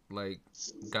actually like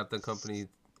got the company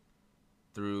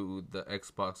through the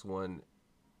Xbox One.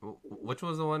 Which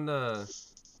was the one?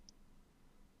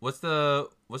 What's the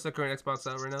current Xbox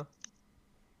out right now?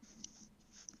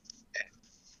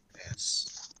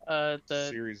 Yes. The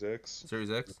Series X,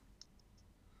 Series X.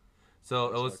 So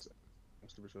it was Xbox,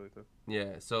 stupid shit like that.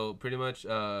 yeah. So pretty much,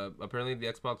 apparently the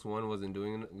Xbox One wasn't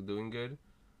doing good,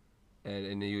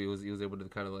 and he was able to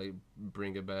kind of like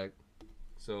bring it back.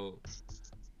 So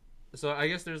I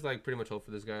guess there's like pretty much hope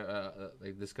for this guy.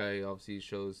 Like this guy obviously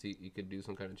shows he could do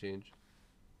some kind of change.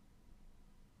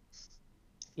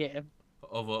 yeah,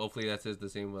 Hopefully that's just the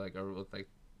same with like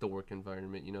the work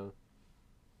environment, you know.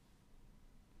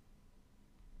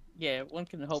 yeah, one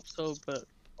can hope so, but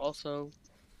also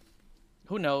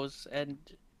who knows? And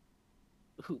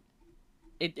who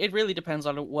it really depends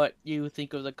on what you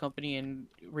think of the company and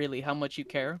really how much you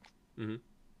care. Mm-hmm.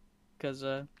 Because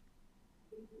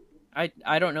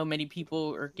I don't know many people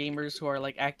or gamers who are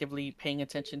like actively paying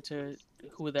attention to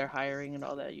who they're hiring and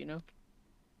all that.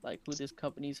 Like who this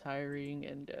company's hiring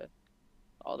and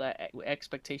all that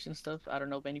expectation stuff. I don't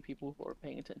know many people who are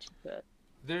paying attention to that.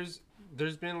 There's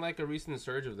there's been like a recent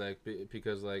surge of that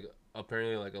because like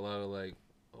apparently like a lot of like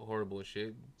horrible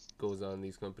shit goes on in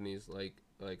these companies. Like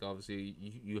obviously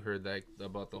you heard that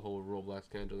about the whole Roblox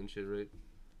scandal and shit, right?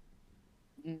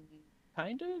 Mm,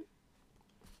 kinda.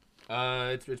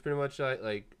 It's pretty much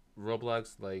like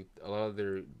Roblox, like a lot of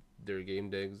their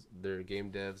game devs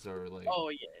are Oh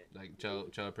yeah, like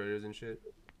child predators and shit.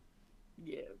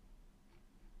 yeah,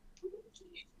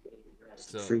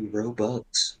 So Free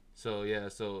Robux. so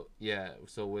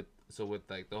with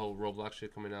like the whole Roblox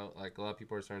shit coming out, like a lot of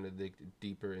people are starting to dig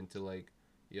deeper into like,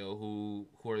 yo, who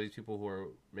are these people who are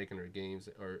making our games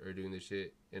or doing this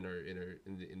shit in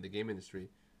the game industry.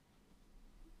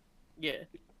 yeah,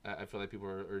 I feel like people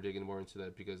are digging more into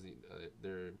that because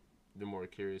they're more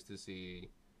curious to see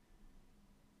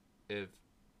if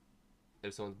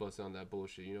someone's busting on that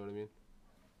bullshit. You know what I mean?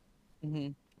 hmm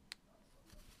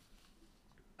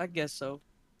I guess so.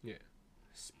 Yeah.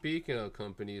 Speaking of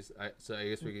companies, I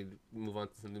guess we could move on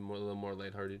to something a little more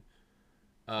lighthearted.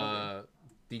 Okay. Uh,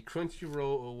 the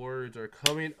Crunchyroll Awards are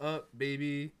coming up,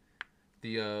 baby.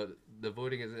 The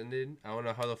voting has ended. I don't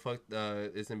know how the fuck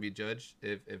it's gonna be judged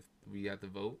if we have to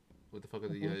vote. What the fuck are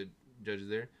the hmm judges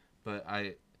there? But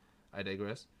I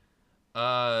digress.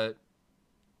 Uh,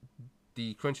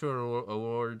 the Crunchyroll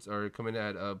Awards are coming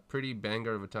at a pretty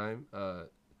banger of a time.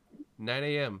 9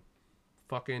 a.m.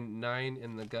 Fucking 9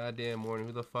 in the goddamn morning.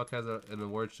 Who the fuck has an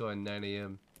award show at 9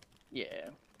 a.m. Yeah.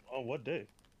 On what day?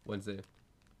 Wednesday?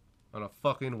 On a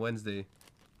fucking Wednesday.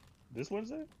 This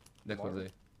Wednesday? Next Tomorrow?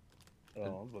 Wednesday. Oh, I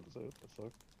was about to say, what the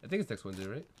fuck? I think it's next Wednesday,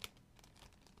 right?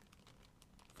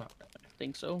 Fuck. I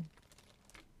think so.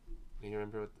 You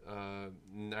remember what? I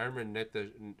remember Nick that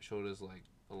showed us like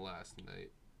last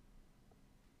night,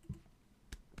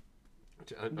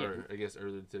 Yeah. or I guess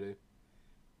earlier today.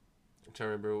 I'm trying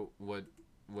to remember what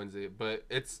Wednesday, but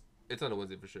it's on a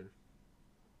Wednesday for sure.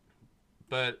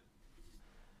 But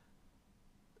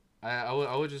I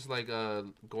would just like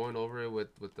going over it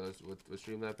with us with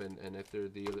Streamlab and Nectar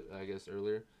I guess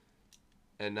earlier,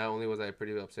 and not only was I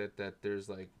pretty upset that there's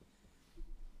like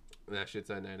that shit's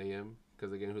at 9 a.m.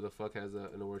 because again, who the fuck has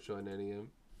an award show at 9 a.m.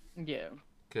 Yeah.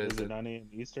 Because Is it 9 a.m.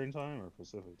 Eastern time or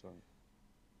Pacific time?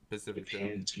 Pacific time.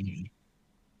 Depends.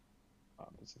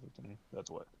 Pacific time.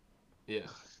 That's what. Yeah.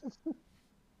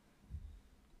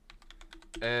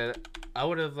 And I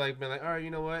would have like been like, all right,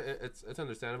 you know what? It's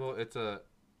understandable. If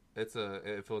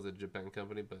it was a Japan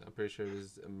company, but I'm pretty sure it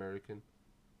was American.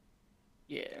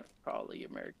 Yeah. Probably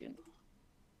American.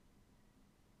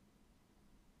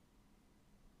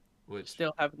 Which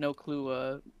Still have no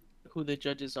clue who the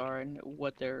judges are and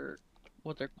what their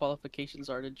qualifications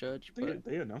are to judge, but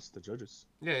They announced the judges.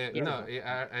 yeah, yeah. no,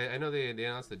 yeah, I know they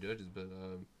announced the judges, but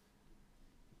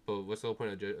what's the whole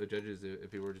point of judges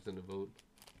if you were just gonna vote?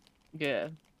 Yeah.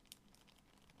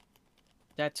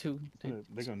 That too.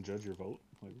 They're gonna judge your vote.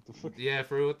 Like what the fuck? Yeah,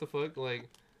 for real, what the fuck,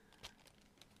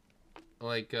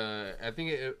 I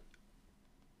think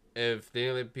if they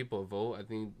let people vote, I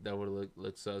think that would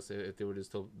look sus if they would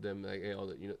just told them like, hey, all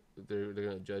the, they're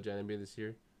gonna judge anime this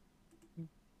year.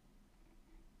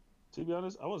 To be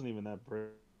honest, I wasn't even that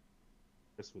impressed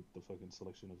with the fucking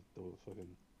selection of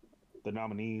the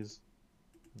nominees.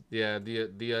 Yeah,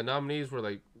 the nominees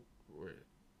were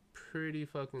pretty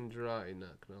fucking dry.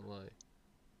 Not gonna lie.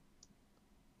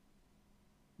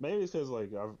 Maybe it's because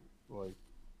like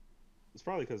it's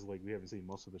probably because like we haven't seen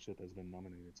most of the shit that's been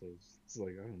nominated, so it's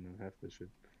like I don't know half the shit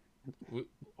We,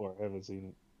 or I haven't seen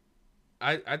it.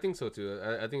 I think so too.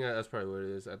 I think that's probably what it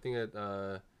is. I think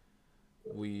that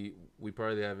we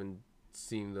probably haven't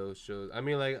seen those shows. I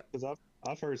mean, like, Because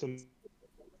I've heard some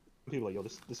people like, yo,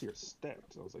 this year's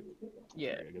stacked. I was like, all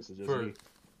Yeah. right, I guess it's just for me.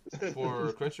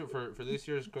 for this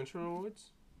year's Crunchyroll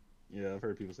Awards. Yeah, I've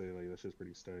heard people say like that shit's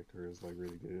pretty stacked or it's like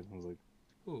really good. I was like,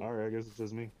 Ooh. all right, I guess it's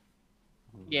just me.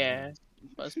 Yeah.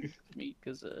 Must be me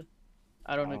because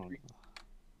I don't I don't agree.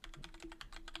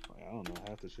 I don't know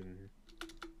half the shit in here.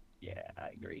 Yeah, I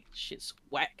agree. Shit's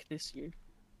whack this year.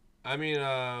 I mean,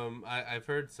 I've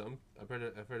heard some. I've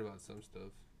heard about some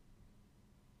stuff.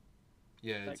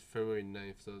 Yeah, Like- it's February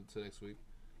 9th, so next week.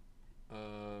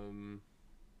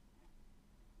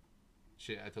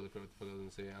 Shit, I totally forgot what the fuck I was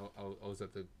gonna say. I was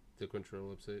at the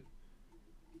Crunchyroll website.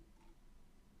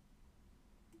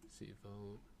 See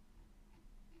vote.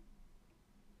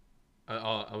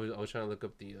 I was trying to look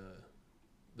up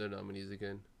the nominees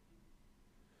again.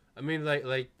 I mean,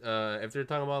 if they're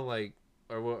talking about like,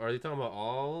 are they talking about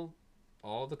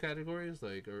all the categories,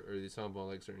 like, or are they talking about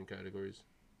like certain categories?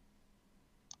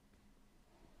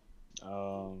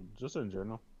 Just in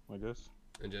general, I guess.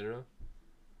 In general?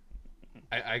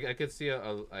 I could see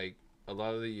like a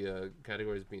lot of the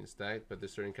categories being stacked, but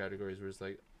there's certain categories where it's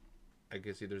like I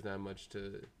can see there's not much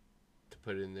to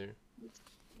put in there.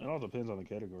 It all depends on the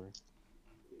category.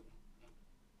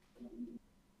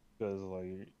 Because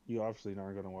like you obviously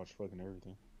aren't gonna watch fucking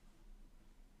everything.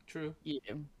 True. Yeah.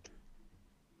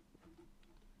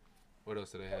 What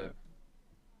else did I have?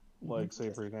 Like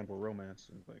say for example, romance.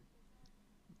 It's like,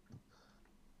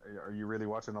 are you really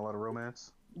watching a lot of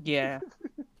romance? Yeah.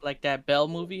 Like that Belle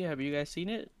movie. Have you guys seen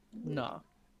it? No.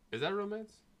 Is that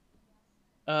romance?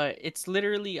 It's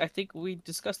literally. I think we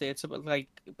discussed it. It's about like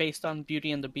based on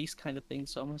Beauty and the Beast kind of thing.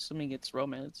 So I'm assuming it's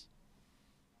romance.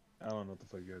 I don't know what the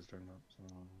fuck you guys are talking about.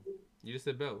 So You just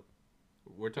said Belle.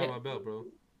 We're talking Yeah. about Belle, bro.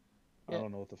 I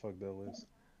don't know what the fuck Belle is.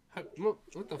 What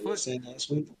the What fuck? said last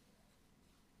week?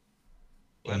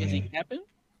 What? Is Yeah. he capping?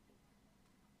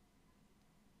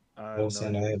 I I have was no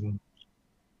saying I idea. haven't.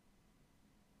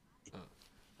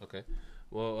 Okay.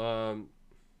 Well,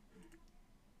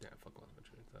 yeah, fuck lost my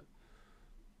train of thought.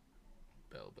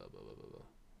 Belle.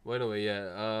 Well, anyway,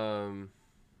 yeah.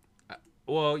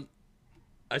 Well,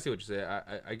 I see what you say.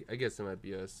 I guess it might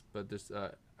be us, but this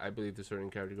I believe there's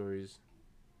certain categories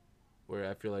where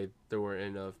I feel like there weren't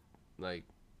enough like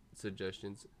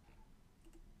suggestions.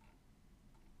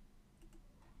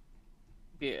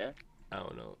 Yeah. I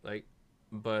don't know, like,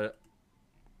 but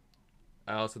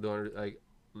I also don't like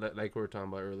we were talking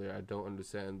about earlier. I don't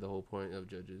understand the whole point of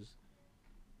judges.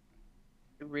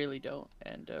 I really don't.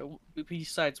 And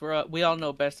besides, we all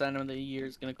know best anime of the year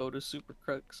is gonna go to Super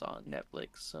Crooks on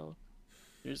Netflix. So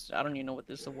I don't even know what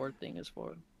this award thing is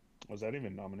for. Was that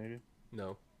even nominated?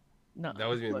 No, No, that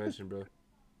wasn't even mentioned, bro.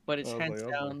 but it's I was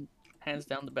like, hands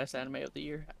down the best anime of the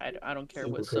year. I don't care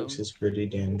Super what Crooks some. is pretty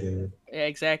damn good. Yeah,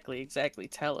 exactly.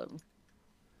 Tell him.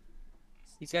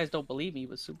 These guys don't believe me,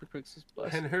 but Super Crooks is I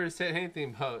bust. hadn't heard said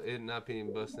anything about it not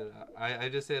being busted. I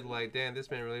just said like, damn,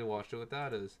 this man really watched it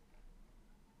without us.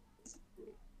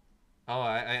 Oh,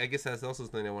 I guess that's also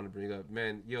something I want to bring up.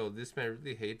 Man, yo, this man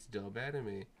really hates dub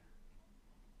anime.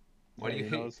 Why do hey, you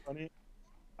you know hate? what's funny?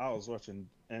 I was watching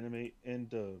anime in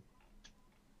dub.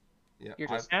 Yeah,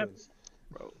 You're I just capping,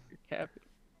 bro. You're capping.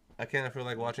 I can't feel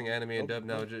like watching anime and dub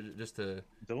now Nope. just to.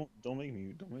 Don't make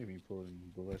me pull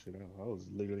that shit out. I was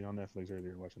literally on Netflix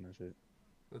earlier watching that shit.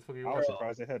 What the fuck are you I was watching?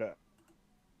 surprised they had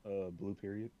a blue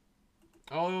period.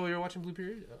 Oh, you're watching Blue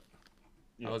Period?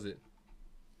 Yeah. How was it?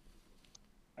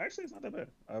 Actually, it's not that bad.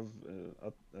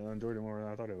 I enjoyed it more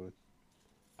than I thought it would.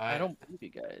 I don't believe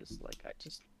you guys. Like I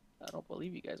don't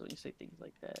believe you guys when you say things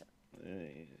like that.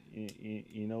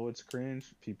 You know what's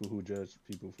cringe? People who judge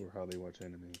people for how they watch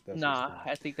anime. That's Nah, what's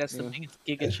I think that's the cringe.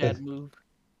 biggest Giga Chad move.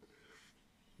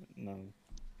 No,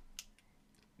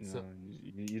 So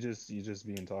you just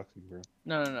being toxic, bro.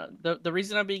 No. The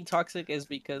reason I'm being toxic is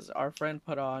because our friend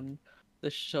put on the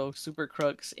show Super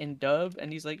Crooks in dub,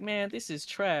 and he's like, "Man, this is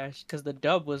trash," because the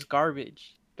dub was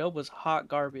garbage. Dub was hot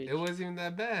garbage. it wasn't even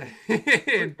that bad.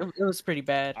 It was pretty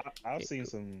bad. I've seen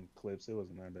some clips. It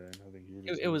wasn't that bad. I think you're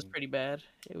just It was losing. pretty bad.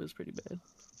 It was pretty bad.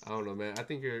 I don't know, man. I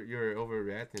think you're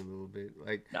overreacting a little bit.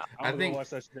 Like No. I I'm gonna think watch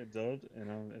that shit dubbed,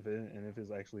 and if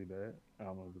it's actually bad, I'm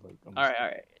gonna be like, All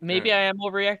right. Maybe Alright. I am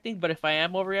overreacting, but if I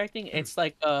am overreacting, it's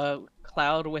like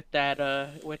Cloud with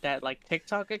that like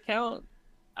TikTok account.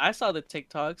 I saw the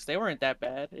TikToks; they weren't that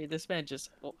bad. This man just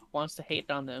wants to hate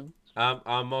on them.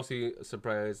 I'm mostly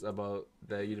surprised about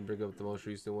that you didn't bring up the most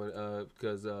recent one.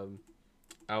 Because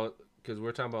because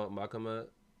we're talking about Makama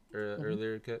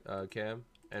earlier, Cam.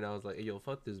 and I was like, hey, yo,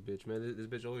 fuck this bitch, man. This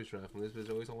bitch always trifling. This bitch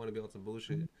always want to be on some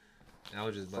bullshit. And I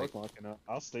was just like, Fuck locking up.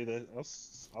 I'll state that.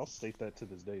 I'll state that to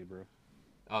this day, bro.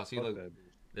 oh, see, Fuck look, that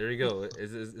bitch. there you go.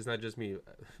 It's not just me.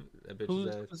 That bitch's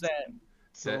ass. Who's that? That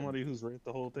Somebody who's read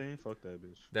the whole thing. Fuck that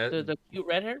bitch. that The cute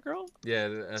red hair girl? yeah,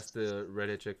 that's the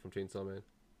redhead chick from Chainsaw Man.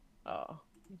 Oh,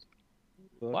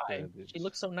 Fuck why? that bitch. She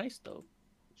looks so nice though.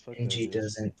 Fuck that Denji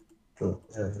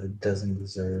bitch. doesn't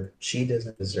deserve. She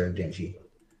doesn't deserve Denji.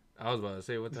 I was about to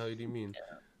say, what the hell do you mean?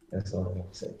 That's all I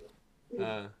want to say.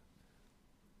 Uh,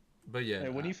 but yeah,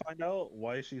 And when you find out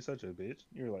why she's such a bitch,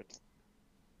 you're like,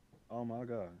 oh my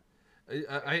god.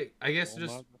 I guess Oh my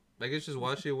just god. I guess just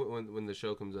watch it when the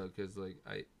show comes out, because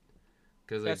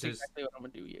That's just exactly what I'm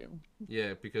gonna do. Yeah.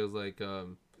 yeah, because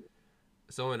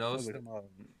someone When else does it come out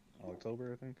in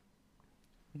October, I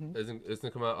think. isn't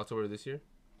gonna come out October this year.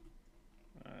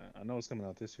 I know it's coming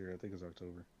out this year. I think it's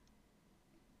October.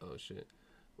 Oh shit.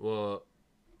 Well,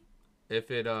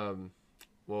 if it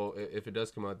if it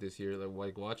does come out this year,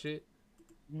 like watch it.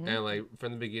 Mhm. And like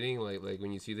from the beginning, like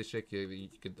when you see this chick, you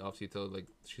could obviously tell like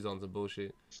she's on some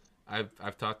bullshit.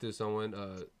 I've talked to someone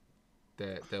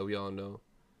that we all know,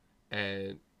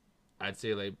 and I'd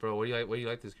say like, bro, what do you like? What do you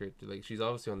like this character? Like, she's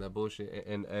obviously on that bullshit,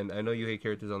 and I know you hate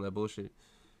characters on that bullshit.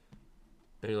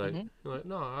 And you're like,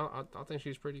 no, I think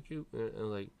she's pretty cute, and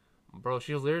like, bro,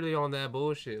 she's literally on that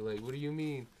bullshit. Like, what do you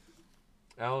mean?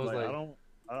 I was Like like,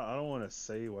 I don't want to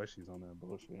say why she's on that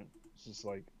bullshit. It's just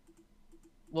like,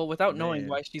 Well, without knowing man.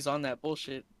 why she's on that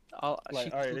bullshit,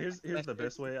 Like, all right, here's the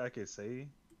best way I could say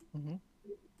Mm-hmm.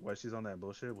 why she's on that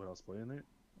bullshit without spoiling it.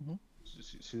 Mhm.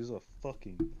 She's a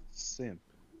fucking simp.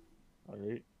 All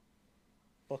right,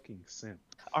 fucking simp.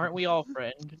 Aren't we all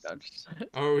friend? No, just-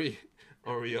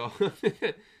 are we all?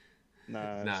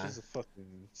 Nah, Nah. she's a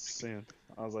fucking simp.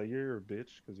 I was like, you're a bitch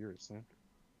because you're a simp.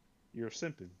 You're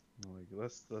simping. I'm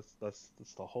like, that's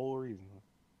the whole reason.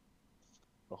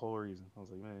 The whole reason. I was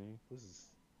like, man, this is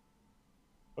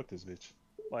fuck this bitch.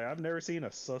 Like, I've never seen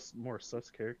a more sus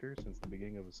character since the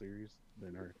beginning of a series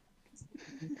than her.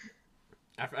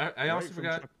 I Right also from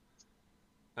forgot.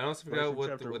 I also right forgot from what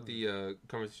chapter one. the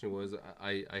conversation was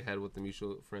I had with the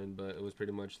mutual friend, but it was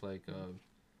pretty much like,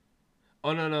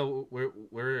 oh no,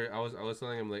 where I was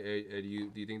telling him like, hey, do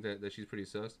you think that she's pretty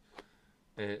sus?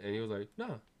 And he was like,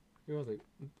 nah. He was like,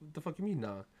 what the fuck you mean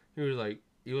nah? He was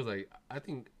like, I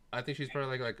think she's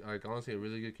probably like honestly a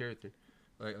really good character,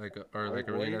 or like a Why are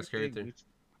really you nice saying character.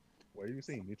 why are you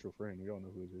saying mutual friend? We all know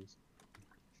who it is.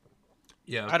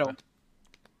 Yeah. I don't.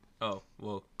 Oh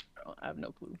well. I have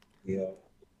no clue. Yeah.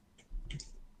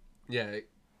 Yeah.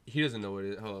 He doesn't know what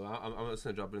it is. Hold on, I'm just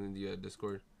gonna drop it in the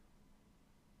Discord.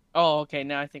 Oh, okay.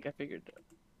 Now I think I figured it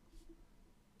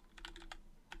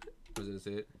Was it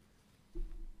say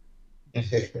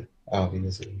it?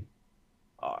 Obviously.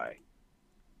 out. All right.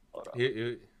 Hold on.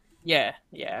 He Yeah,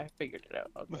 I figured it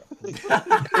out.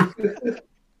 Okay.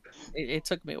 It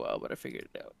took me a while, but I figured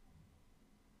it out.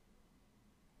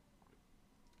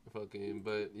 fucking,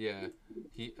 but yeah,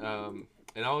 he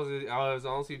and I was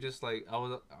honestly just like, I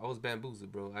was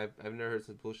bamboozled, bro. I've never heard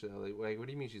such bullshit. Like what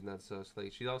do you mean she's not sus?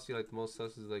 Like, she's obviously like the most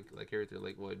sus is like character.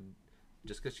 Like, what?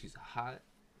 Just because she's hot?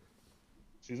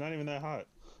 She's not even that hot.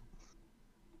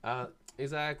 Uh,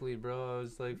 exactly, bro. I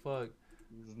was like, fuck.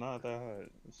 She's not that hot.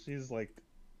 She's like,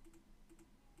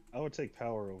 I would take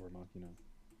power over Makino.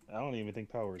 I don't even think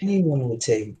power is hot. Anyone would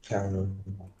take power.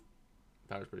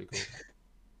 Power's pretty cool.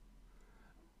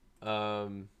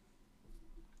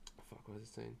 Fuck, what was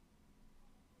I saying?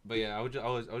 But yeah, I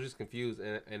was just confused,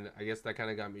 and I guess that kind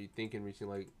of got me thinking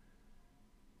recently, like,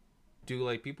 do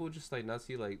like people just like not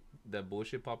see like that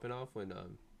bullshit popping off when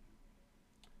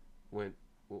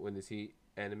when they see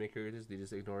anime characters, they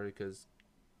just ignore it because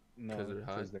No, they're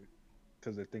hot.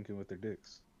 because they're thinking with their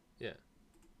dicks. Yeah.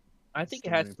 I think it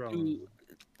Still has any to problems.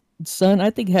 Son, I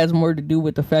think it has more to do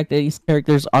with the fact that these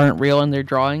characters aren't real in their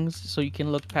drawings, so you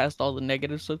can look past all the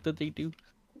negative stuff that they do.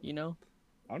 You know?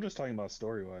 I'm just talking about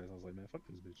story wise. I was like, man, fuck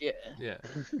this bitch. Yeah.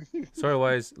 Yeah. Story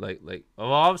wise,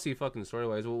 well, obviously, fucking story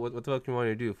wise, what the fuck you want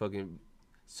to do? Fucking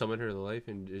summon her to life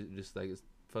and just like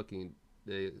fucking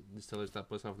they just tell her to stop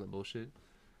busting off on the bullshit.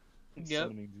 Yep.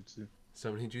 Summoning jutsu.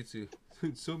 Summoning jutsu,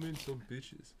 summon some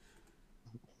bitches.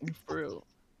 For real.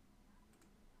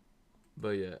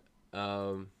 But yeah,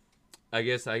 I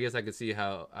guess I could see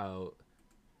how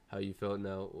you felt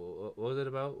now. What was it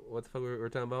about? What the fuck we were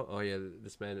talking about? Oh yeah,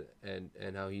 this man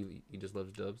and how he just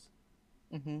loves dubs.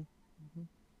 Mhm.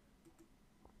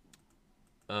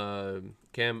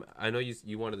 Cam, I know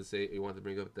you wanted to say, you wanted to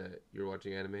bring up that you're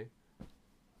watching anime.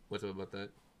 What's up about that?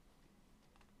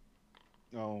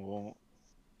 Oh well,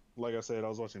 like I said, I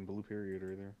was watching Blue Period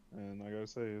earlier, and I gotta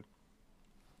say,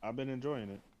 I've been enjoying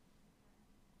it.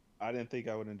 I didn't think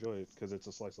I would enjoy it because it's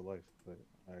a slice of life, but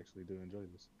I actually do enjoy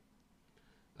this.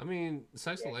 I mean,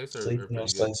 slice of lives are Sleeping on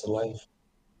pretty good. slice of life.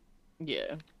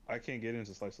 Yeah. I can't get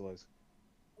into slice of life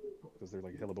because they're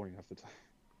like hella boring half the time.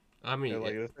 I And mean,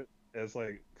 like it's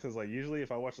like because like usually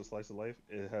if I watch a slice of life,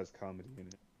 it has comedy in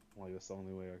it. Like that's the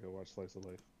only way I could watch slice of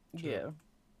life. Yeah.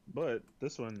 But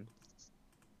this one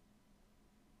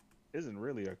isn't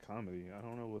really a comedy. I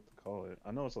don't know what to call it.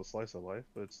 I know it's a slice of life,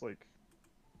 but it's like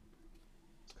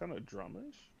it's kind of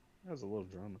drama-ish. It has a little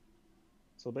drama.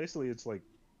 So basically, it's like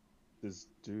this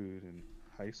dude in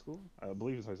high school. I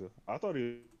believe it's high school. I thought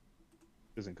he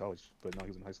was in college, but no, he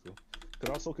was in high school. Because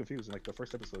I was so confused. In like the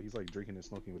first episode, he's like drinking and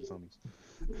smoking with his homies.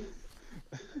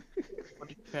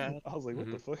 Pretty bad. I was like, what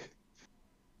hmm the fuck?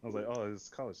 I was like, oh, it's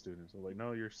college students. I was like,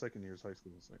 no, you're second year's high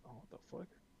school. It's like, oh, what the fuck?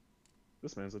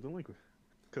 This man's a delinquent.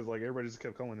 Because like everybody just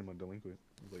kept calling him a delinquent.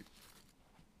 I was like,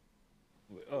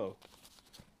 oh.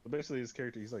 But basically, his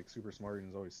character, he's like super smart and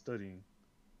he's always studying,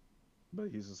 but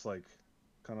he's just like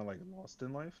kind of like lost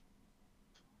in life,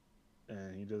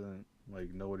 and he doesn't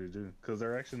like know what to do. Because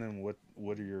they're asking him, what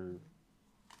are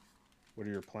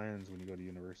your plans when you go to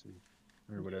university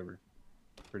or whatever,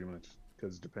 pretty much.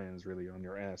 Because Japan's really on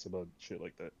your ass about shit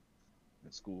like that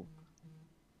at school.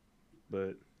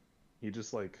 But he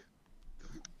just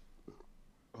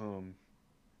um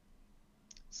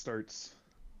starts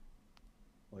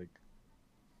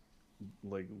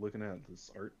like looking at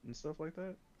this art and stuff like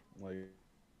that. Like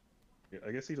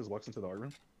I guess he just walks into the art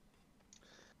room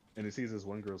and he sees this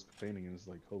one girl's painting and is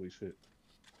like, holy shit,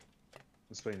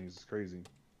 this painting is crazy.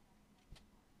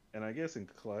 And I guess in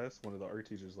class, one of the art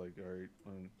teachers like, all right,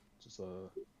 just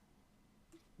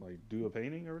like do a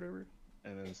painting or whatever.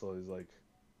 And then so he's like,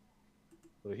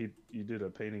 so he did a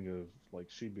painting of like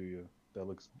Shibuya that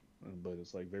looks, but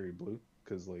it's like very blue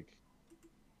because like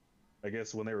I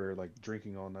guess when they were like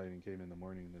drinking all night and came in the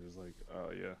morning, it was like,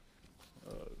 oh yeah,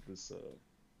 this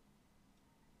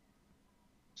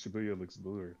Shibuya looks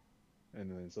bluer.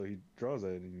 And then so he draws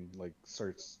that and he like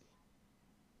starts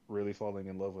really falling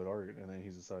in love with art, and then he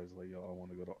decides like, yo, I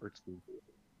want to go to art school,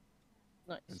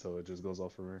 and Nice. so it just goes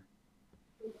off from there.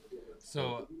 But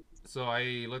so so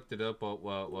I looked it up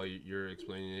while you're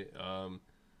explaining it.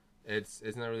 It's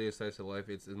not really a slice of life.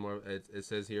 It's more. It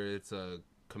says here it's a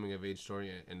coming of age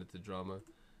story and it's a drama.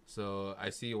 So I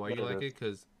see why you but like it it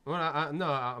because well, no,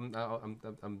 I'm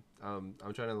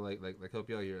trying to like help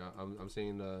you out here. I'm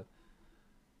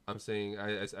saying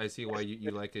I see why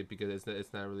you like it because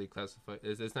it's not really classified.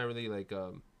 It's not really like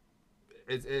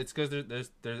it's because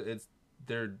there's it's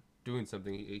they're doing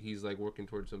something. He's like working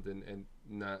towards something and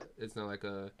not it's not like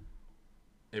a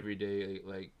everyday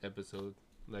like episode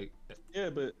like yeah,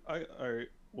 but all right.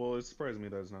 Well, it surprised me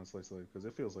that it's not a slice of life because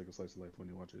it feels like a slice of life when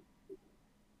you watch it.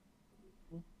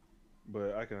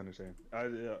 But I can understand.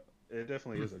 Yeah, it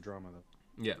definitely is a drama though.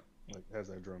 yeah. Like it has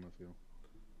that drama feel.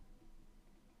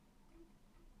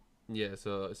 Yeah,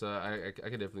 so I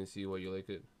can definitely see why you like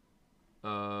it.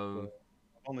 But Um.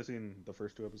 I've only seen the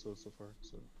first two episodes so far,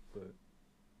 so but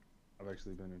I've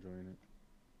actually been enjoying it.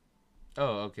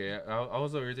 Oh, okay. I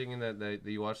was over thinking that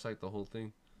you watched like the whole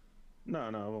thing. No,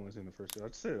 no, I've only seen the first two. I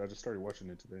just said I just started watching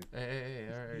it today. Hey,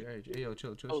 all right. Hey, yo,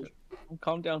 chill, Oh, shit.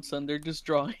 calm down, son. They're just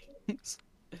drawings.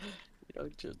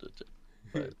 Chill.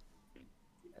 But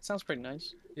that sounds pretty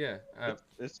nice. Yeah.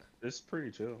 It's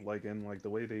pretty chill. Like and like the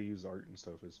way they use art and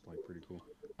stuff is like pretty cool.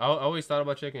 I always thought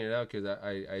about checking it out because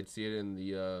I'd see it in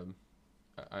the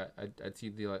I'd see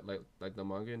the like the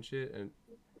manga and shit and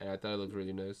I thought it looked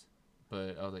really nice,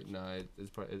 but I was like, nah,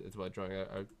 it's about drawing.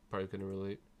 I probably couldn't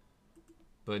relate.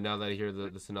 But now that I hear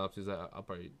the synopsis, I'll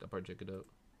probably check it out.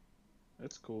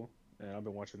 It's cool. Yeah, I've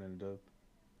been watching it in dub.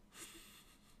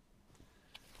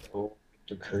 Oh,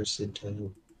 the cursed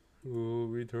toe. Oh,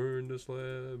 return the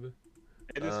slab.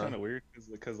 It is Uh, kind of weird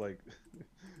because like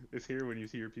it's here when you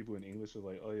hear people in English are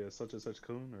like, oh yeah, such and such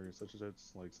kun or such and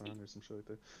such like son or some shit like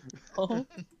that. Oh,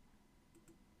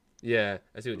 yeah,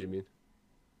 I see what you mean.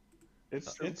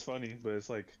 It's funny, but it's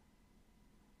like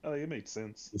oh, it makes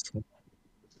sense.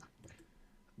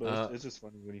 But Uh, it's just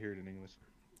funny when you hear it in English.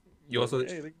 you But it's also like,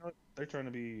 hey, you know what? They're trying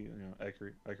to be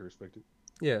accurate. I can respect it.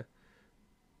 yeah.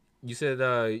 You said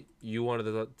you wanted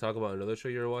to talk about another show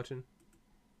you were watching.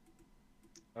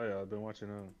 Oh yeah, I've been watching.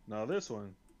 Now this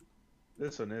one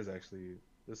is actually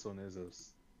this one is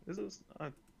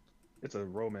it's a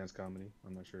romance comedy.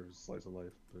 I'm not sure if it's slice of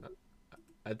life,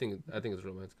 I think it's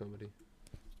romance comedy.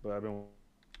 but I've been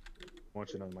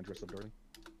watching My Dress Up Darling.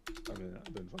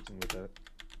 I've been fucking with that.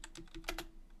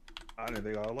 I didn't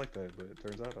think I would like that, but it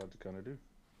turns out I kind of do.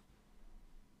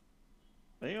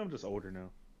 Maybe I'm just older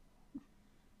now.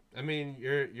 I mean,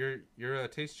 your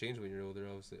tastes change when you're older,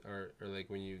 obviously, or like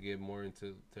when you get more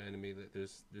into anime. That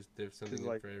there's Cause something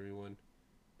like, for everyone.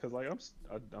 cause like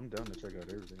I'm down to check out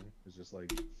everything. It's just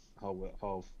like how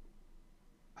well-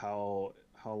 how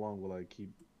long will I keep?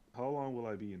 How long will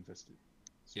I be invested?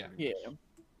 It's Yeah. pretty Yeah. much.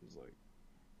 It's like,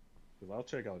 cause I'll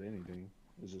check out anything.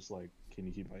 It's just like, can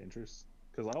you keep my interest?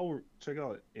 Cause I'll check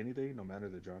out anything, no matter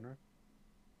the genre,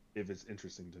 if it's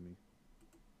interesting to me.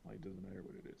 Like, doesn't matter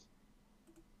what it is.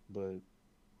 But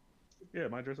yeah,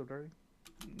 my dress up darling,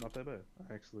 not that bad.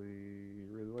 I actually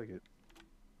really like it.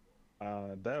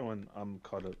 That one I'm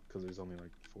caught up because there's only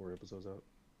like 4 episodes out,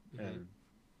 Hmm. and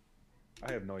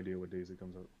I have no idea what days it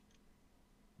comes out.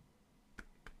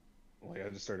 Like I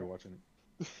just started watching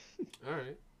it. All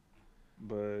right.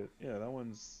 But yeah, that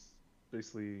one's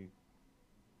basically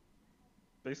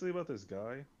basically about this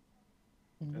guy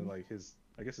and Hmm. like his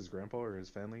I guess his grandpa or his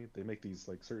family. They make these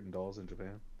like certain dolls in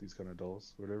Japan. These kind of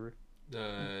dolls, whatever.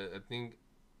 I think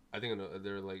I know,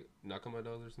 they're like Nakama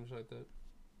dolls or something like that.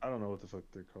 I don't know what the fuck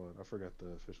they're called. I forgot the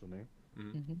official name. Hmm.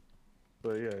 Hmm.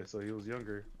 But yeah, so he was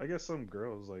younger. I guess some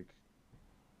girl was like,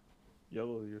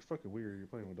 "Yo, you're fucking weird. You're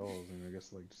playing with dolls," and I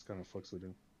guess like just kind of fucks with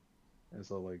him. And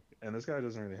so like, and this guy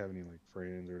doesn't really have any like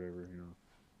friends or whatever, you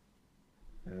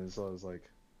know. And so it's like,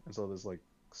 and so this like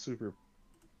super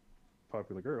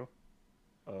popular girl,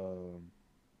 um,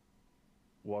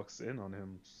 walks in on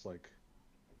him just like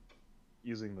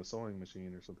using the sewing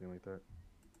machine or something like that.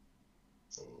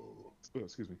 Oh,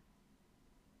 excuse me.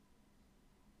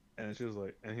 And she was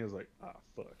like, and he was like, ah,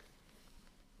 fuck.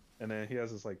 And then he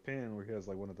has this like pin where he has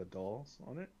like one of the dolls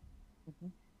on it Hmm.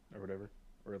 or whatever,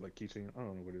 or like keychain. I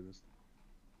don't know what it is.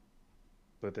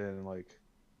 But then like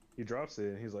he drops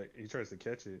it and he's like, he tries to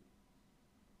catch it,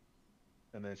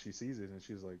 and then she sees it and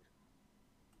she's like,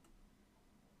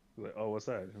 oh, what's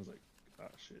that? And he's like, ah,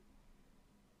 shit.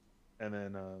 And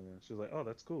then she was like, "Oh,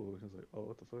 that's cool." He's like, "Oh,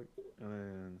 what the fuck?"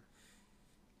 And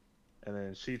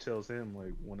then she tells him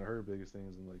like one of her biggest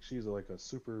things, and like she's like a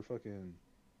super fucking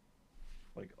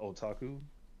like otaku,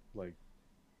 like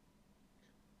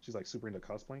she's like super into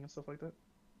cosplaying and stuff like that,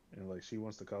 and like she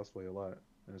wants to cosplay a lot,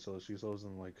 and so she shows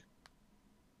him like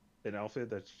an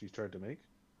outfit that she tried to make,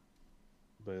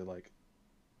 but like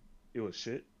it was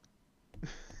shit.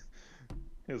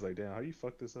 He was like, "Damn, how you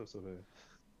fuck this up so bad?"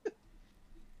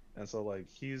 And so like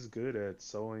he's good at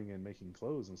sewing and making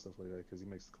clothes and stuff like that because he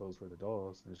makes the clothes for the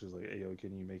dolls, and she's like, "Hey yo,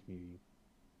 can you make me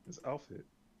this outfit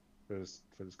for this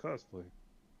cosplay?"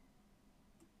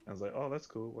 I was like, "Oh, that's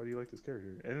cool. Why do you like this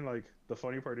character?" And then like the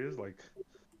funny part is like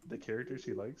the character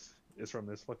she likes is from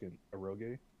this fucking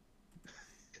eroge,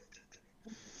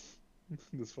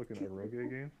 this fucking eroge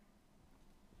game,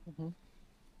 Hmm.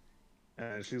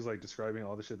 and she's like describing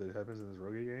all the shit that happens in this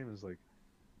eroge game. Is like,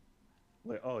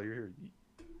 oh, you're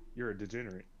a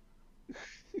degenerate.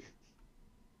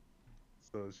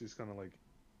 So she's kind of like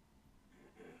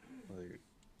like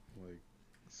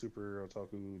super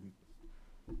otaku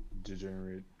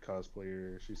degenerate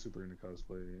cosplayer. She's super into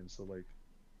cosplay, and so like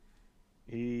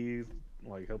he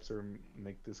like helps her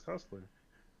make this cosplay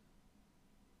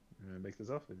and make this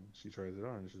outfit. She tries it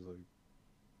on, and she's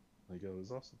like, yo,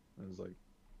 it's awesome. And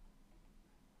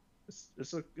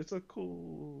it's like it's a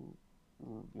cool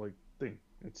like thing.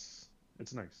 It's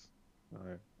nice.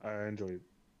 I enjoy it,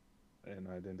 and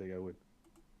I didn't think I would,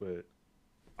 but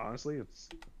honestly, it's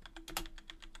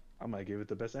I might give it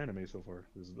the best anime so far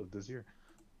this year.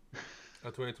 Oh,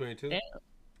 2022. Damn,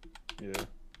 Yeah,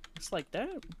 it's like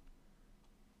that.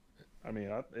 I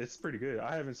mean, it's pretty good.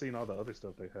 I haven't seen all the other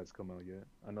stuff that has come out yet.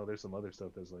 I know there's some other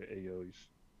stuff that's like, hey yo, you should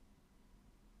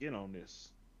get on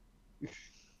this.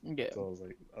 Yeah. So I was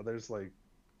like, there's like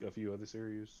a few other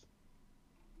series.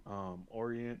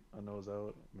 Orient, I know is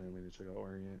out. Man, we need to check out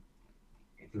Orient.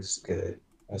 It was good.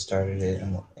 I started it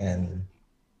and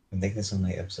I think it's on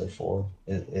like episode 4.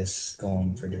 It's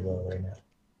going pretty well right now.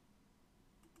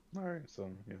 All right, so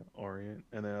yeah, Orient,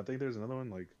 and then I think there's another one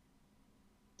like,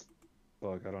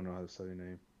 fuck, I don't know how to say the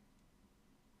name.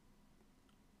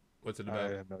 What's it I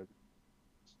about? have no.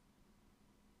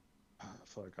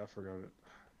 Fuck, I forgot it.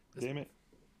 This, Damn it.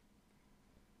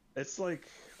 It's like,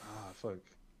 fuck.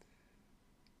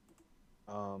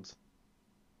 Um,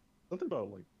 something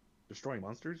about like destroying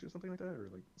monsters or something like that, or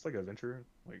like it's like an adventure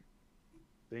like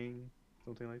thing,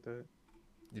 something like that.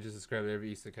 you just described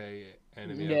every isekai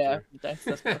anime out Yeah, there. that's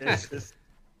It's perfect. it's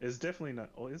it's definitely not.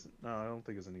 Oh, is it? No, I don't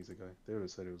think it's an isekai. They would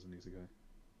have said it was an isekai.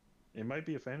 It might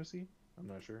be a fantasy. I'm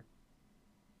not sure,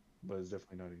 but it's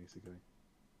definitely not an isekai.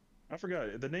 I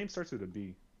forgot. The name starts with a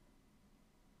B.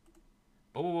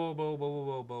 Bo bo bo bo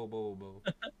bo bo bo bo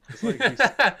It's like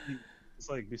bo. It's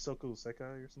like Bisoku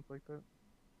Sekai or something like that.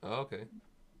 Oh, okay.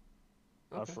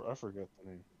 Okay. I forgot the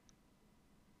name.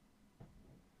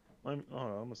 I'm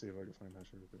gonna see if I can find that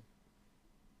shit real quick.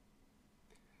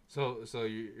 So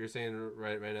you're saying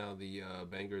right now the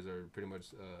bangers are pretty much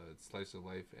slice of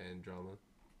life and drama.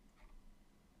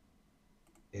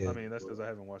 I Yeah. mean, that's because I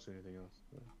haven't watched anything else.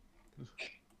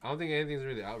 I don't think anything's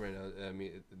really out right now. I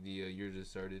mean, the year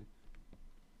just started.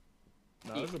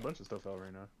 No, there's a bunch of stuff out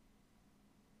right now.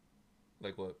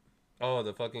 Like what? Oh,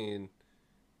 the fucking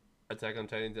Attack on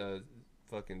Titan,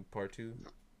 fucking part 2.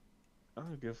 I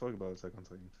don't give a fuck about Attack on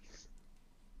Titan.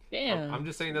 I'm Damn.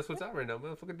 just saying that's what's out right now,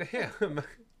 motherfucker. Damn.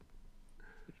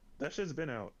 That shit's been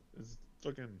out. It's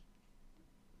fucking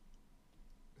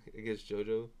Against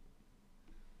JoJo.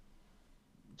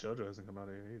 JoJo hasn't come out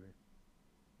yet either.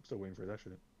 I'm still waiting for that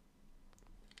shit.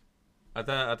 I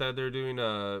thought they were doing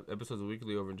episodes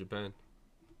weekly over in Japan.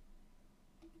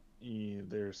 Yeah,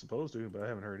 they're supposed to, but I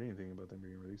haven't heard anything about them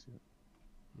being released yet.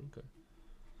 Okay.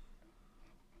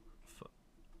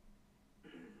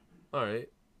 All right.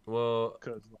 Well,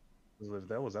 Because if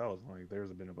that was out, like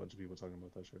there's been a bunch of people talking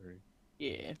about that shit already.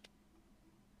 Yeah.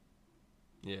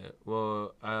 yeah.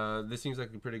 Well, this seems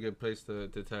like a pretty good place to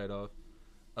tie it off.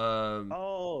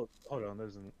 Oh, hold on.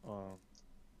 There's an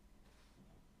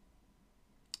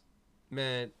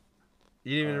Man,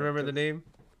 you didn't even remember the 'cause- name?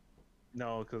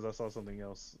 no, because I saw something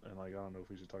else, and like I don't know if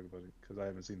we should talk about it because I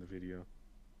haven't seen the video.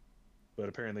 But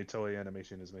apparently, Toei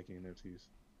Animation is making NFTs.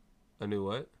 I knew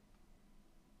what?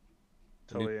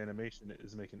 A new- Toei Animation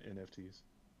is making NFTs.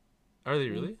 Are they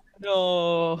really?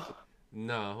 No.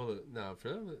 No, hold on. No, for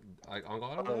them, like on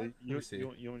God, Oh, Let me see. you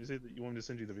want me to see? You want me to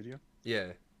send you the video?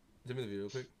 Yeah, send me the video real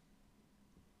quick.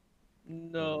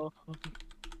 No.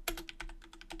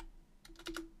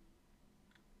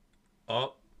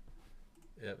 Oh,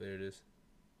 yeah, there it is.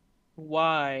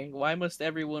 Why? Why must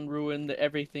everyone ruin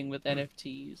everything with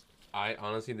NFTs? I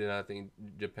honestly did not think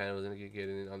Japan was gonna get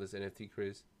in on this NFT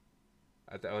craze.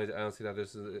 I honestly thought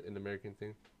this was an American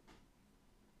thing.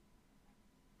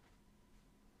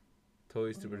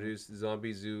 Toys to produce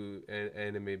Zombie Zoo and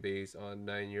anime based on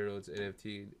 9-year-old's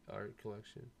NFT art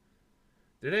collection.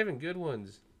 They're not even good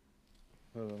ones.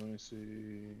 Hold on, let me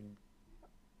see.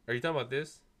 Are you talking about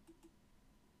this?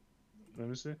 Let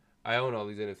me see. I own all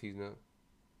these NFTs now.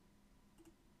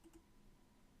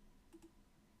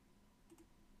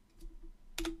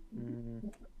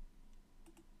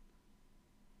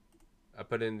 I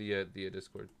put in the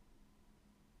Discord.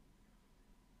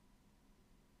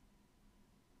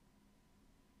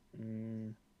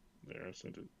 There, I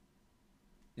sent it.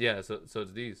 Yeah, so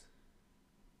it's these,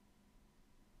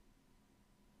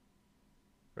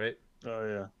 right? Oh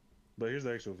yeah, but here's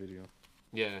the actual video.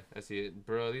 Yeah, I see it,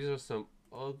 bro. These are some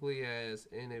ugly ass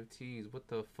NFTs. What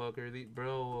the fuck are these,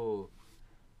 bro?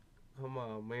 Come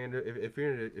on, man. If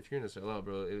you're in a sell out,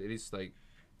 bro, at least like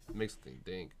make something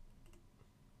think.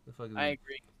 The fuck is I it?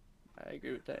 agree. I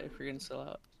agree with that. If you're gonna sell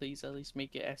out, please at least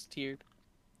make it S tiered.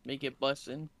 Make it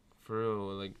bussin'. For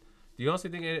real? Like, do you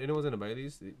honestly think anyone's gonna buy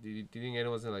these? Do you think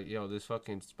anyone's gonna like, yo, this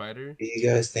fucking spider? Do you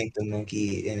guys think the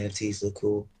monkey NFTs look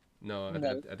cool? No,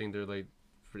 No. I think they're like,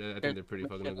 I They're think they're pretty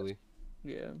fucking ugly.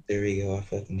 Yeah. There we go. I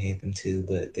fucking hate them too,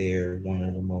 but they're one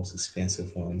of the most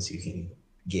expensive ones you can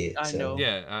get. I know. So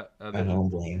Yeah, I don't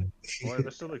blame. Why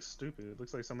that still looks stupid? It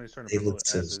looks like somebody's trying to They look promote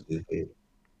so acid. stupid.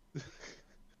 It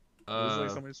looks like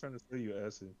uh, somebody's trying to sell you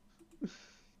acid.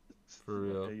 for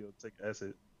Like, real. hey, yo, take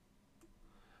acid.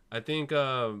 I think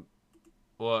well,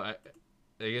 I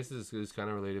guess this is kind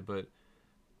of related, but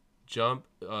Jump,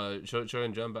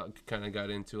 Shonen Jump kind of got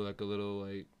into like a little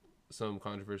like some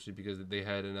controversy because they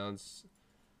had announced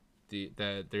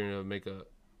that they're gonna make a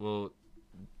well,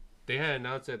 they had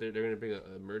announced that they're gonna bring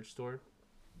a merch store,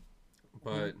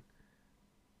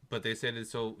 but they said it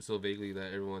so vaguely that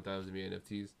everyone thought it was gonna be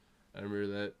NFTs. I remember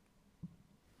that.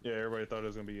 Yeah, everybody thought it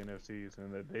was gonna be NFTs,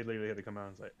 and that they literally had to come out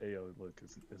and say, "Hey, yo, look,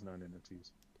 it's not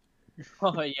NFTs.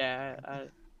 Oh yeah.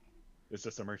 It's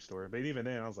just a merch store." But even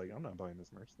then, I was like, "I'm not buying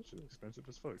this merch. This shit is expensive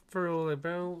as fuck." For real, like,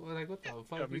 bro, like what the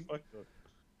fuck? Got me You, fucked up.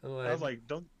 like, I was like,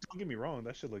 don't get me wrong.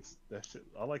 That shit.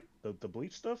 I like the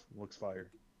bleach stuff. Looks fire.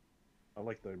 I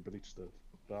like the bleach stuff.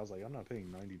 But I was like, I'm not paying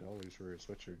 $90 for a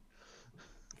sweatshirt.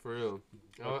 for real.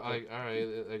 Oh, Fucked up. like, all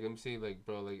right, like I'm seeing like,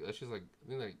 bro, like that's just like I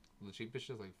think like the cheapest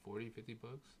is like 40-50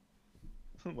 bucks.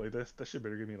 Like that shit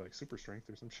better give me like super strength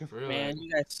or some shit. For real, Man,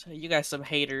 you guys some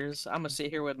haters. I'm gonna sit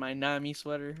here with my Nami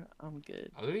sweater. I'm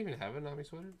good. I don't even have a Nami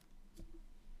sweater.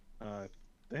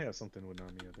 They have something with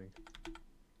Nami, I think.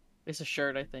 It's a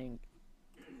shirt, I think.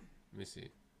 Let me see.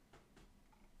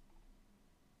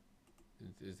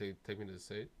 Is they take me to the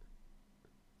site?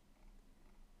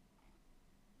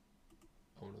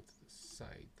 I want to the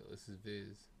site though. This is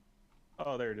Viz.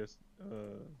 Oh, there it is.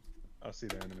 I see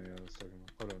the anime I was talking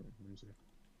about. Hold on, let me see.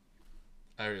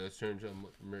 Alright, let's turn to a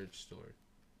merch store.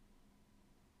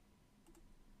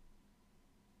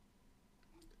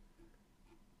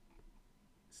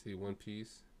 See, One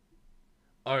Piece.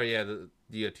 Oh yeah,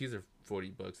 the tees are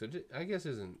 $40. I guess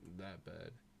isn't that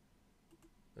bad.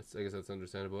 I guess that's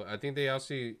understandable. I think they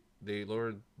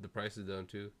lowered the prices down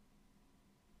too.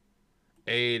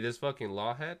 Hey, this fucking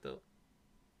law hat though.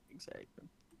 Exactly.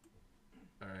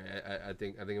 All right, I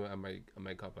think I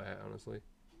might cop a hat honestly.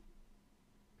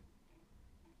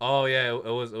 Oh yeah, it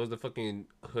was the fucking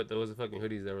hood. There was the fucking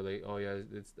hoodies that were like, oh yeah,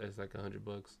 it's like $100.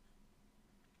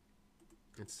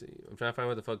 Let's see. I'm trying to find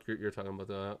what the fuck you're talking about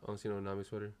though. I don't see no Nami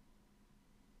sweater.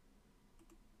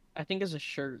 I think it's a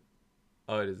shirt.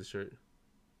 Oh, it is a shirt.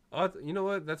 Oh, you know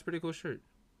what? That's a pretty cool shirt.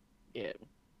 Yeah.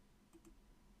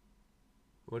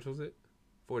 Which was it?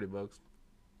 $40.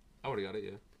 I would have got it.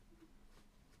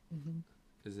 Yeah. Mm-hmm.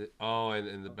 Is it? Oh, and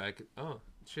in the back. Oh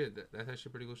shit, that's actually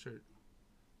a pretty cool shirt.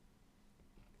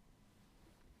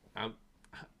 I'm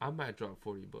I might drop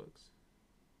 $40.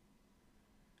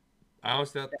 I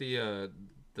always thought the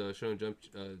Show and Jump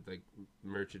like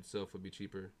merch itself would be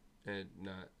cheaper and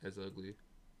not as ugly.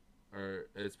 Or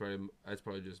it's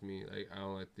probably just me. Like I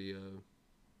don't like the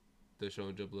Show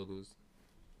and Jump logos.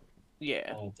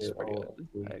 Yeah. It's They're pretty all ugly.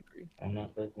 ugly. I agree. I'm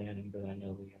not looking at them, but I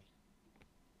know we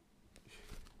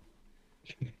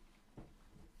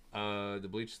The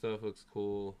Bleach stuff looks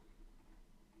cool.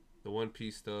 The One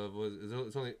Piece stuff was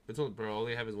it's only bro. All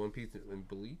they have is One Piece and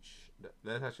Bleach.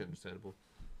 That's actually understandable.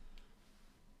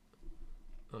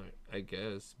 All right, I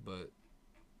guess, but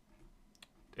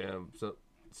damn,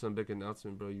 some big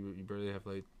announcement, bro. You barely have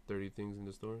like 30 things in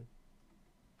the store.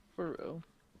 For real.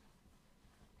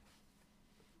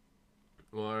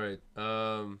 Well, all right.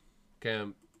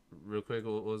 Cam, real quick,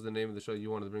 what was the name of the show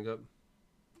you wanted to bring up?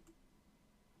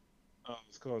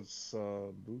 It's called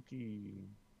Sabuki,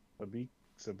 Sabi.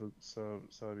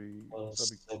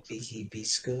 Sabiki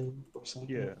Bisco or something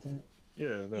Yeah, like that. yeah,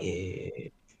 that one. Yeah.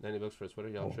 $90 for a sweater.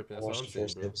 Y'all Oh, tripping? I That's all watched I'm the saying,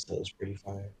 first bro. episode. It's pretty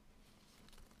fire.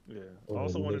 Yeah. I Oh,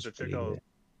 also it wanted looks to check pretty out. good.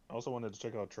 I also wanted to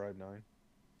check out Tribe 9.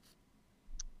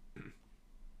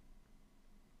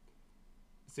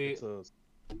 See, It's a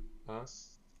huh?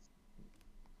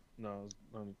 no,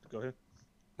 no. Go ahead.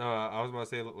 No, I was about to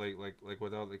say like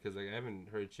without because like I haven't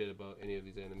heard shit about any of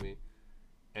these anime,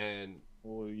 and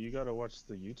Well, you gotta watch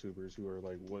the YouTubers who are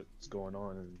like, what's going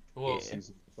on in well, this Yeah.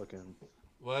 season. Fucking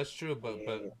well that's true, but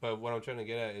Yeah. but what I'm trying to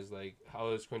get at is like how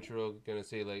is Crunchyroll gonna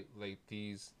say like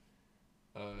these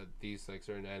like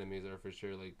certain animes are for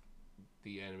sure like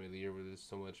the anime of the year where there's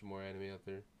so much more anime out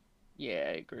there.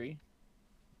 Yeah, I agree.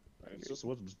 I it's agree. just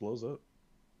what just blows up.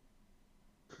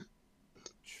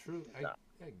 True, Nah.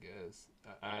 I guess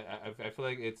I feel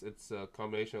like it's a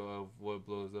combination of what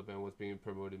blows up and what's being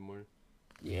promoted more.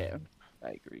 Yeah,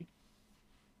 I agree.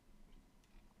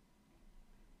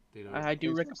 They don't. I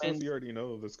do Like some stuff recommend. you already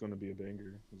know that's gonna be a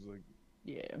banger. It's like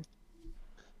Yeah.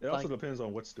 it also Like, depends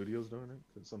on what studio's doing it,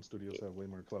 because some studios have way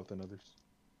more clout than others.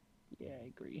 yeah, I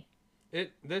agree.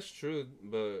 That's true,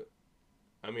 but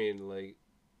I mean like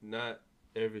not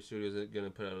every studio is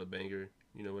gonna put out a banger.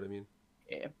 You know what I mean?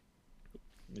 Yeah.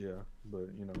 Yeah, but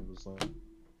it's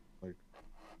like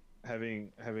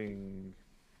having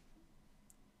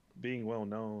being well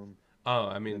known Oh,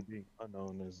 I than mean, being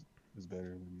unknown is better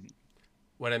than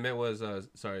what I meant was,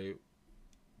 sorry,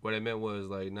 what I meant was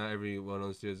like not every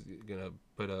well-known studio is gonna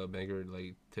put a banger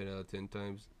like 10 out of 10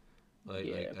 times. Like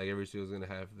Yeah. every studio is gonna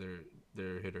have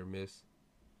their hit or miss.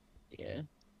 Yeah.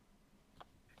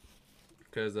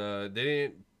 Cause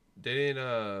they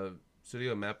didn't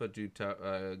Studio Mappa do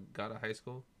got a high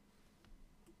school.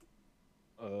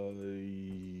 uh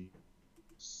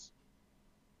s-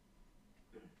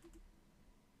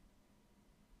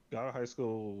 God of High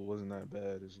School wasn't that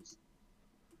bad. It's just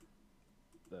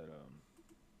that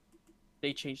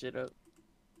They changed it up.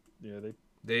 yeah They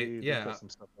they yeah cut some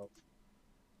stuff out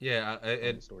yeah from the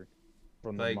it story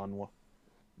from the like manhwa.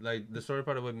 the story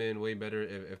part would have been way better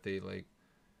if they like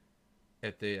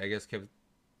if they I guess kept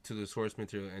to the source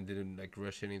material and didn't like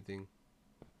rush anything.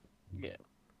 Yeah.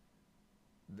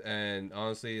 And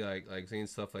honestly, like seeing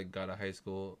stuff like got a high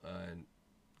school and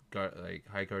got like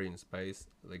High Guardian Spice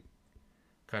like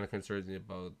kind of concerns me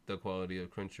about the quality of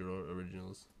Crunchyroll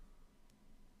originals.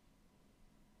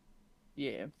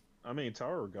 Yeah. I mean,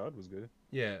 Tower of God was good.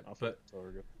 Yeah, I fuck but with Tower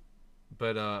of God.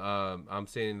 but I'm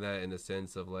saying that in the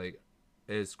sense of like,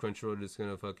 is Crunchyroll just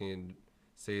gonna fucking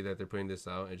say that they're putting this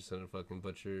out and just gonna fucking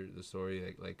butcher the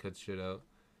story like cut shit out,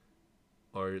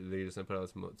 or they just gonna put out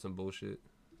some bullshit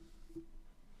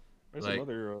There's like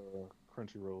another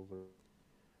Crunchyroll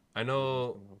I Yeah, that's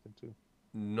know kind of thing too.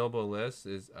 Noblesse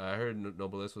is. I heard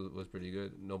Noblesse was pretty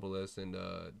good. Noblesse and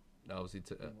obviously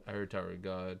No, I heard Tower of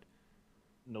God.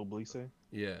 Noblesse.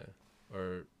 Yeah,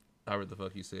 or however the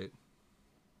fuck you say it.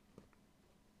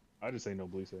 I just say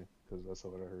Noblesse because that's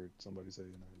what I heard somebody say,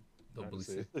 and I just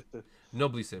say Noblesse. it.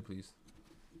 Noblesse, please.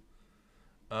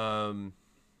 Um,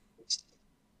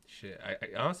 shit. I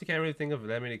honestly can't really think of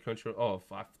that many Crunchyroll. Oh,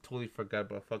 I totally forgot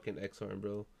about fucking X Arm,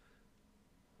 bro.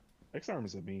 X Arm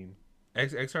is a meme.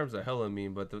 X Arm's a hella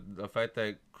meme, but the fact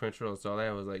that Crunchyroll saw that,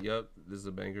 I was like, yup, this is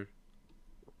a banger.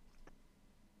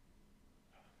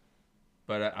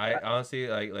 But I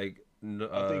honestly I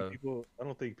think people. I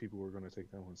don't think people were gonna take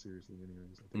that one seriously,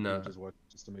 anyways. I think they nah. would just watch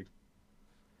just to make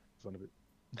fun of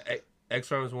it.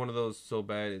 X Arm is one of those so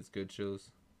bad it's good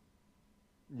shows.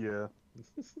 Yeah.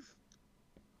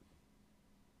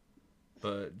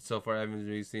 But so far, I haven't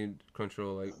really seen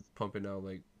Crunchyroll like pumping out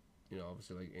like,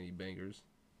 obviously like any bangers.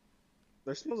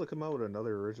 They're supposed to come out with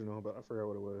another original, but I forgot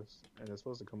what it was, and it's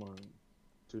supposed to come on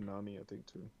Toonami, I think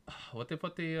too. What they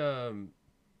put the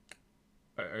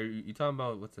Are you talking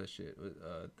about what's that shit?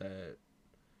 That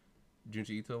Junji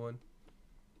Ito one?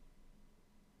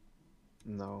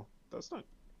 No, that's not.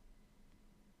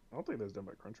 I don't think that's done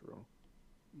by Crunchyroll.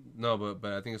 No,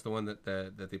 but I think it's the one that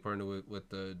they partnered with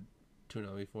the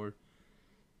Toonami for.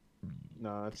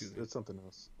 Nah, Excuse me. it's something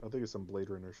else. I think it's some Blade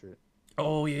Runner shit.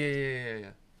 Oh yeah.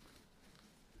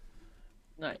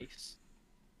 Nice.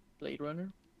 Blade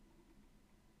Runner.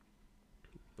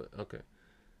 But okay.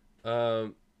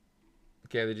 Um.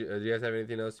 Okay. Did you guys have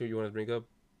anything else you want to bring up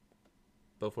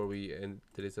before we end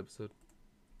today's episode?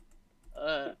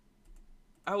 Uh,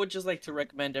 I would just like to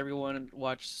recommend everyone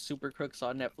watch Super Crooks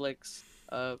on Netflix.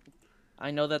 I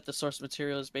know that the source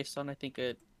material is based on, I think,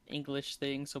 a English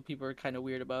thing, so people are kind of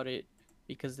weird about it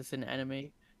because it's an anime,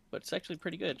 but it's actually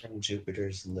pretty good. And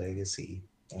Jupiter's Legacy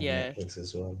on Yeah, Netflix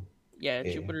as well. yeah.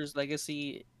 Yeah. Jupiter's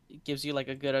Legacy gives you like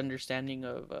a good understanding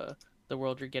of the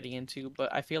world you're getting into,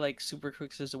 but I feel like Super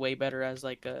Crooks is way better as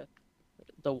like a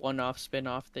the one-off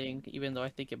spin-off thing, even though I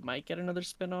think it might get another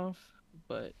spin-off,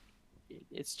 but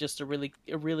it's just a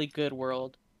really good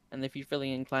world. And if you're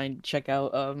feeling inclined, check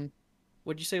out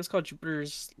what'd you say it was called?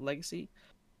 Jupiter's Legacy?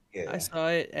 I Yeah. saw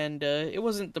it and it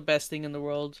wasn't the best thing in the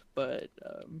world, but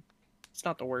it's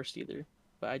not the worst either.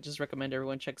 But I just recommend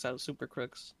everyone checks out Super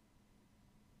Crooks.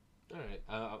 All right.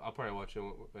 I'll probably watch it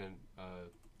when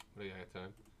when I got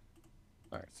time.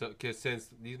 Alright. So, cause since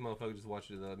these motherfuckers just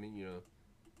watched it, I mean,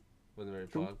 wasn't very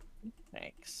True. pog.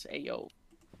 Thanks. Hey yo.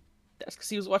 That's because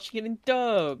he was watching it in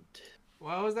dubbed.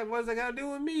 Why was that? What's that got to do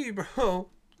with me, bro?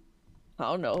 I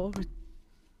don't know.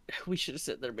 We should have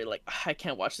sat there and be like, I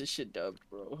can't watch this shit dubbed,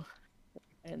 bro.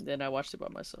 And then I watched it by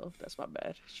myself. That's my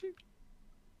bad. Shoot.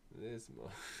 This.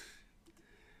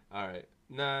 All right.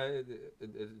 Nah,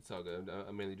 it's all good.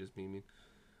 I'm mainly just memeing.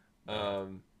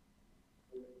 Um,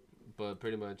 but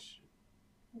pretty much.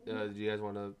 Do you guys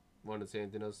want to say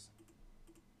anything else?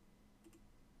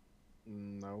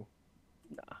 No.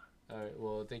 Nah. All right.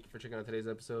 Well, thank you for checking out today's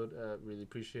episode. Really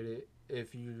appreciate it.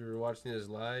 If you're watching this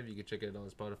live, you can check it on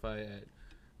Spotify at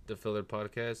the Filler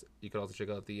Podcast. You can also check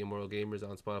out the Immoral Gamers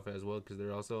on Spotify as well because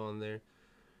they're also on there.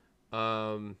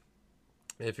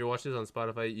 If you're watching this on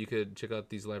Spotify, you could check out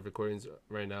these live recordings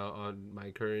right now on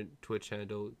my current Twitch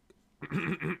handle.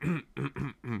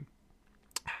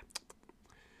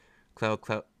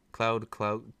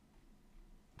 Cloud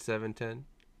 710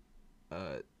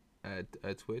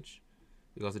 at Twitch.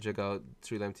 You can also check out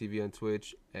Streetlamp TV on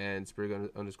Twitch and Sprig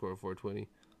underscore 420.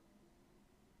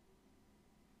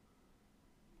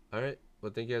 All right.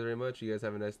 Well, thank you guys very much. You guys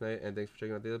have a nice night, and thanks for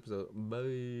checking out the episode.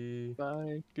 Bye.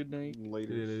 Bye. Good night.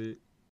 Later. Good night.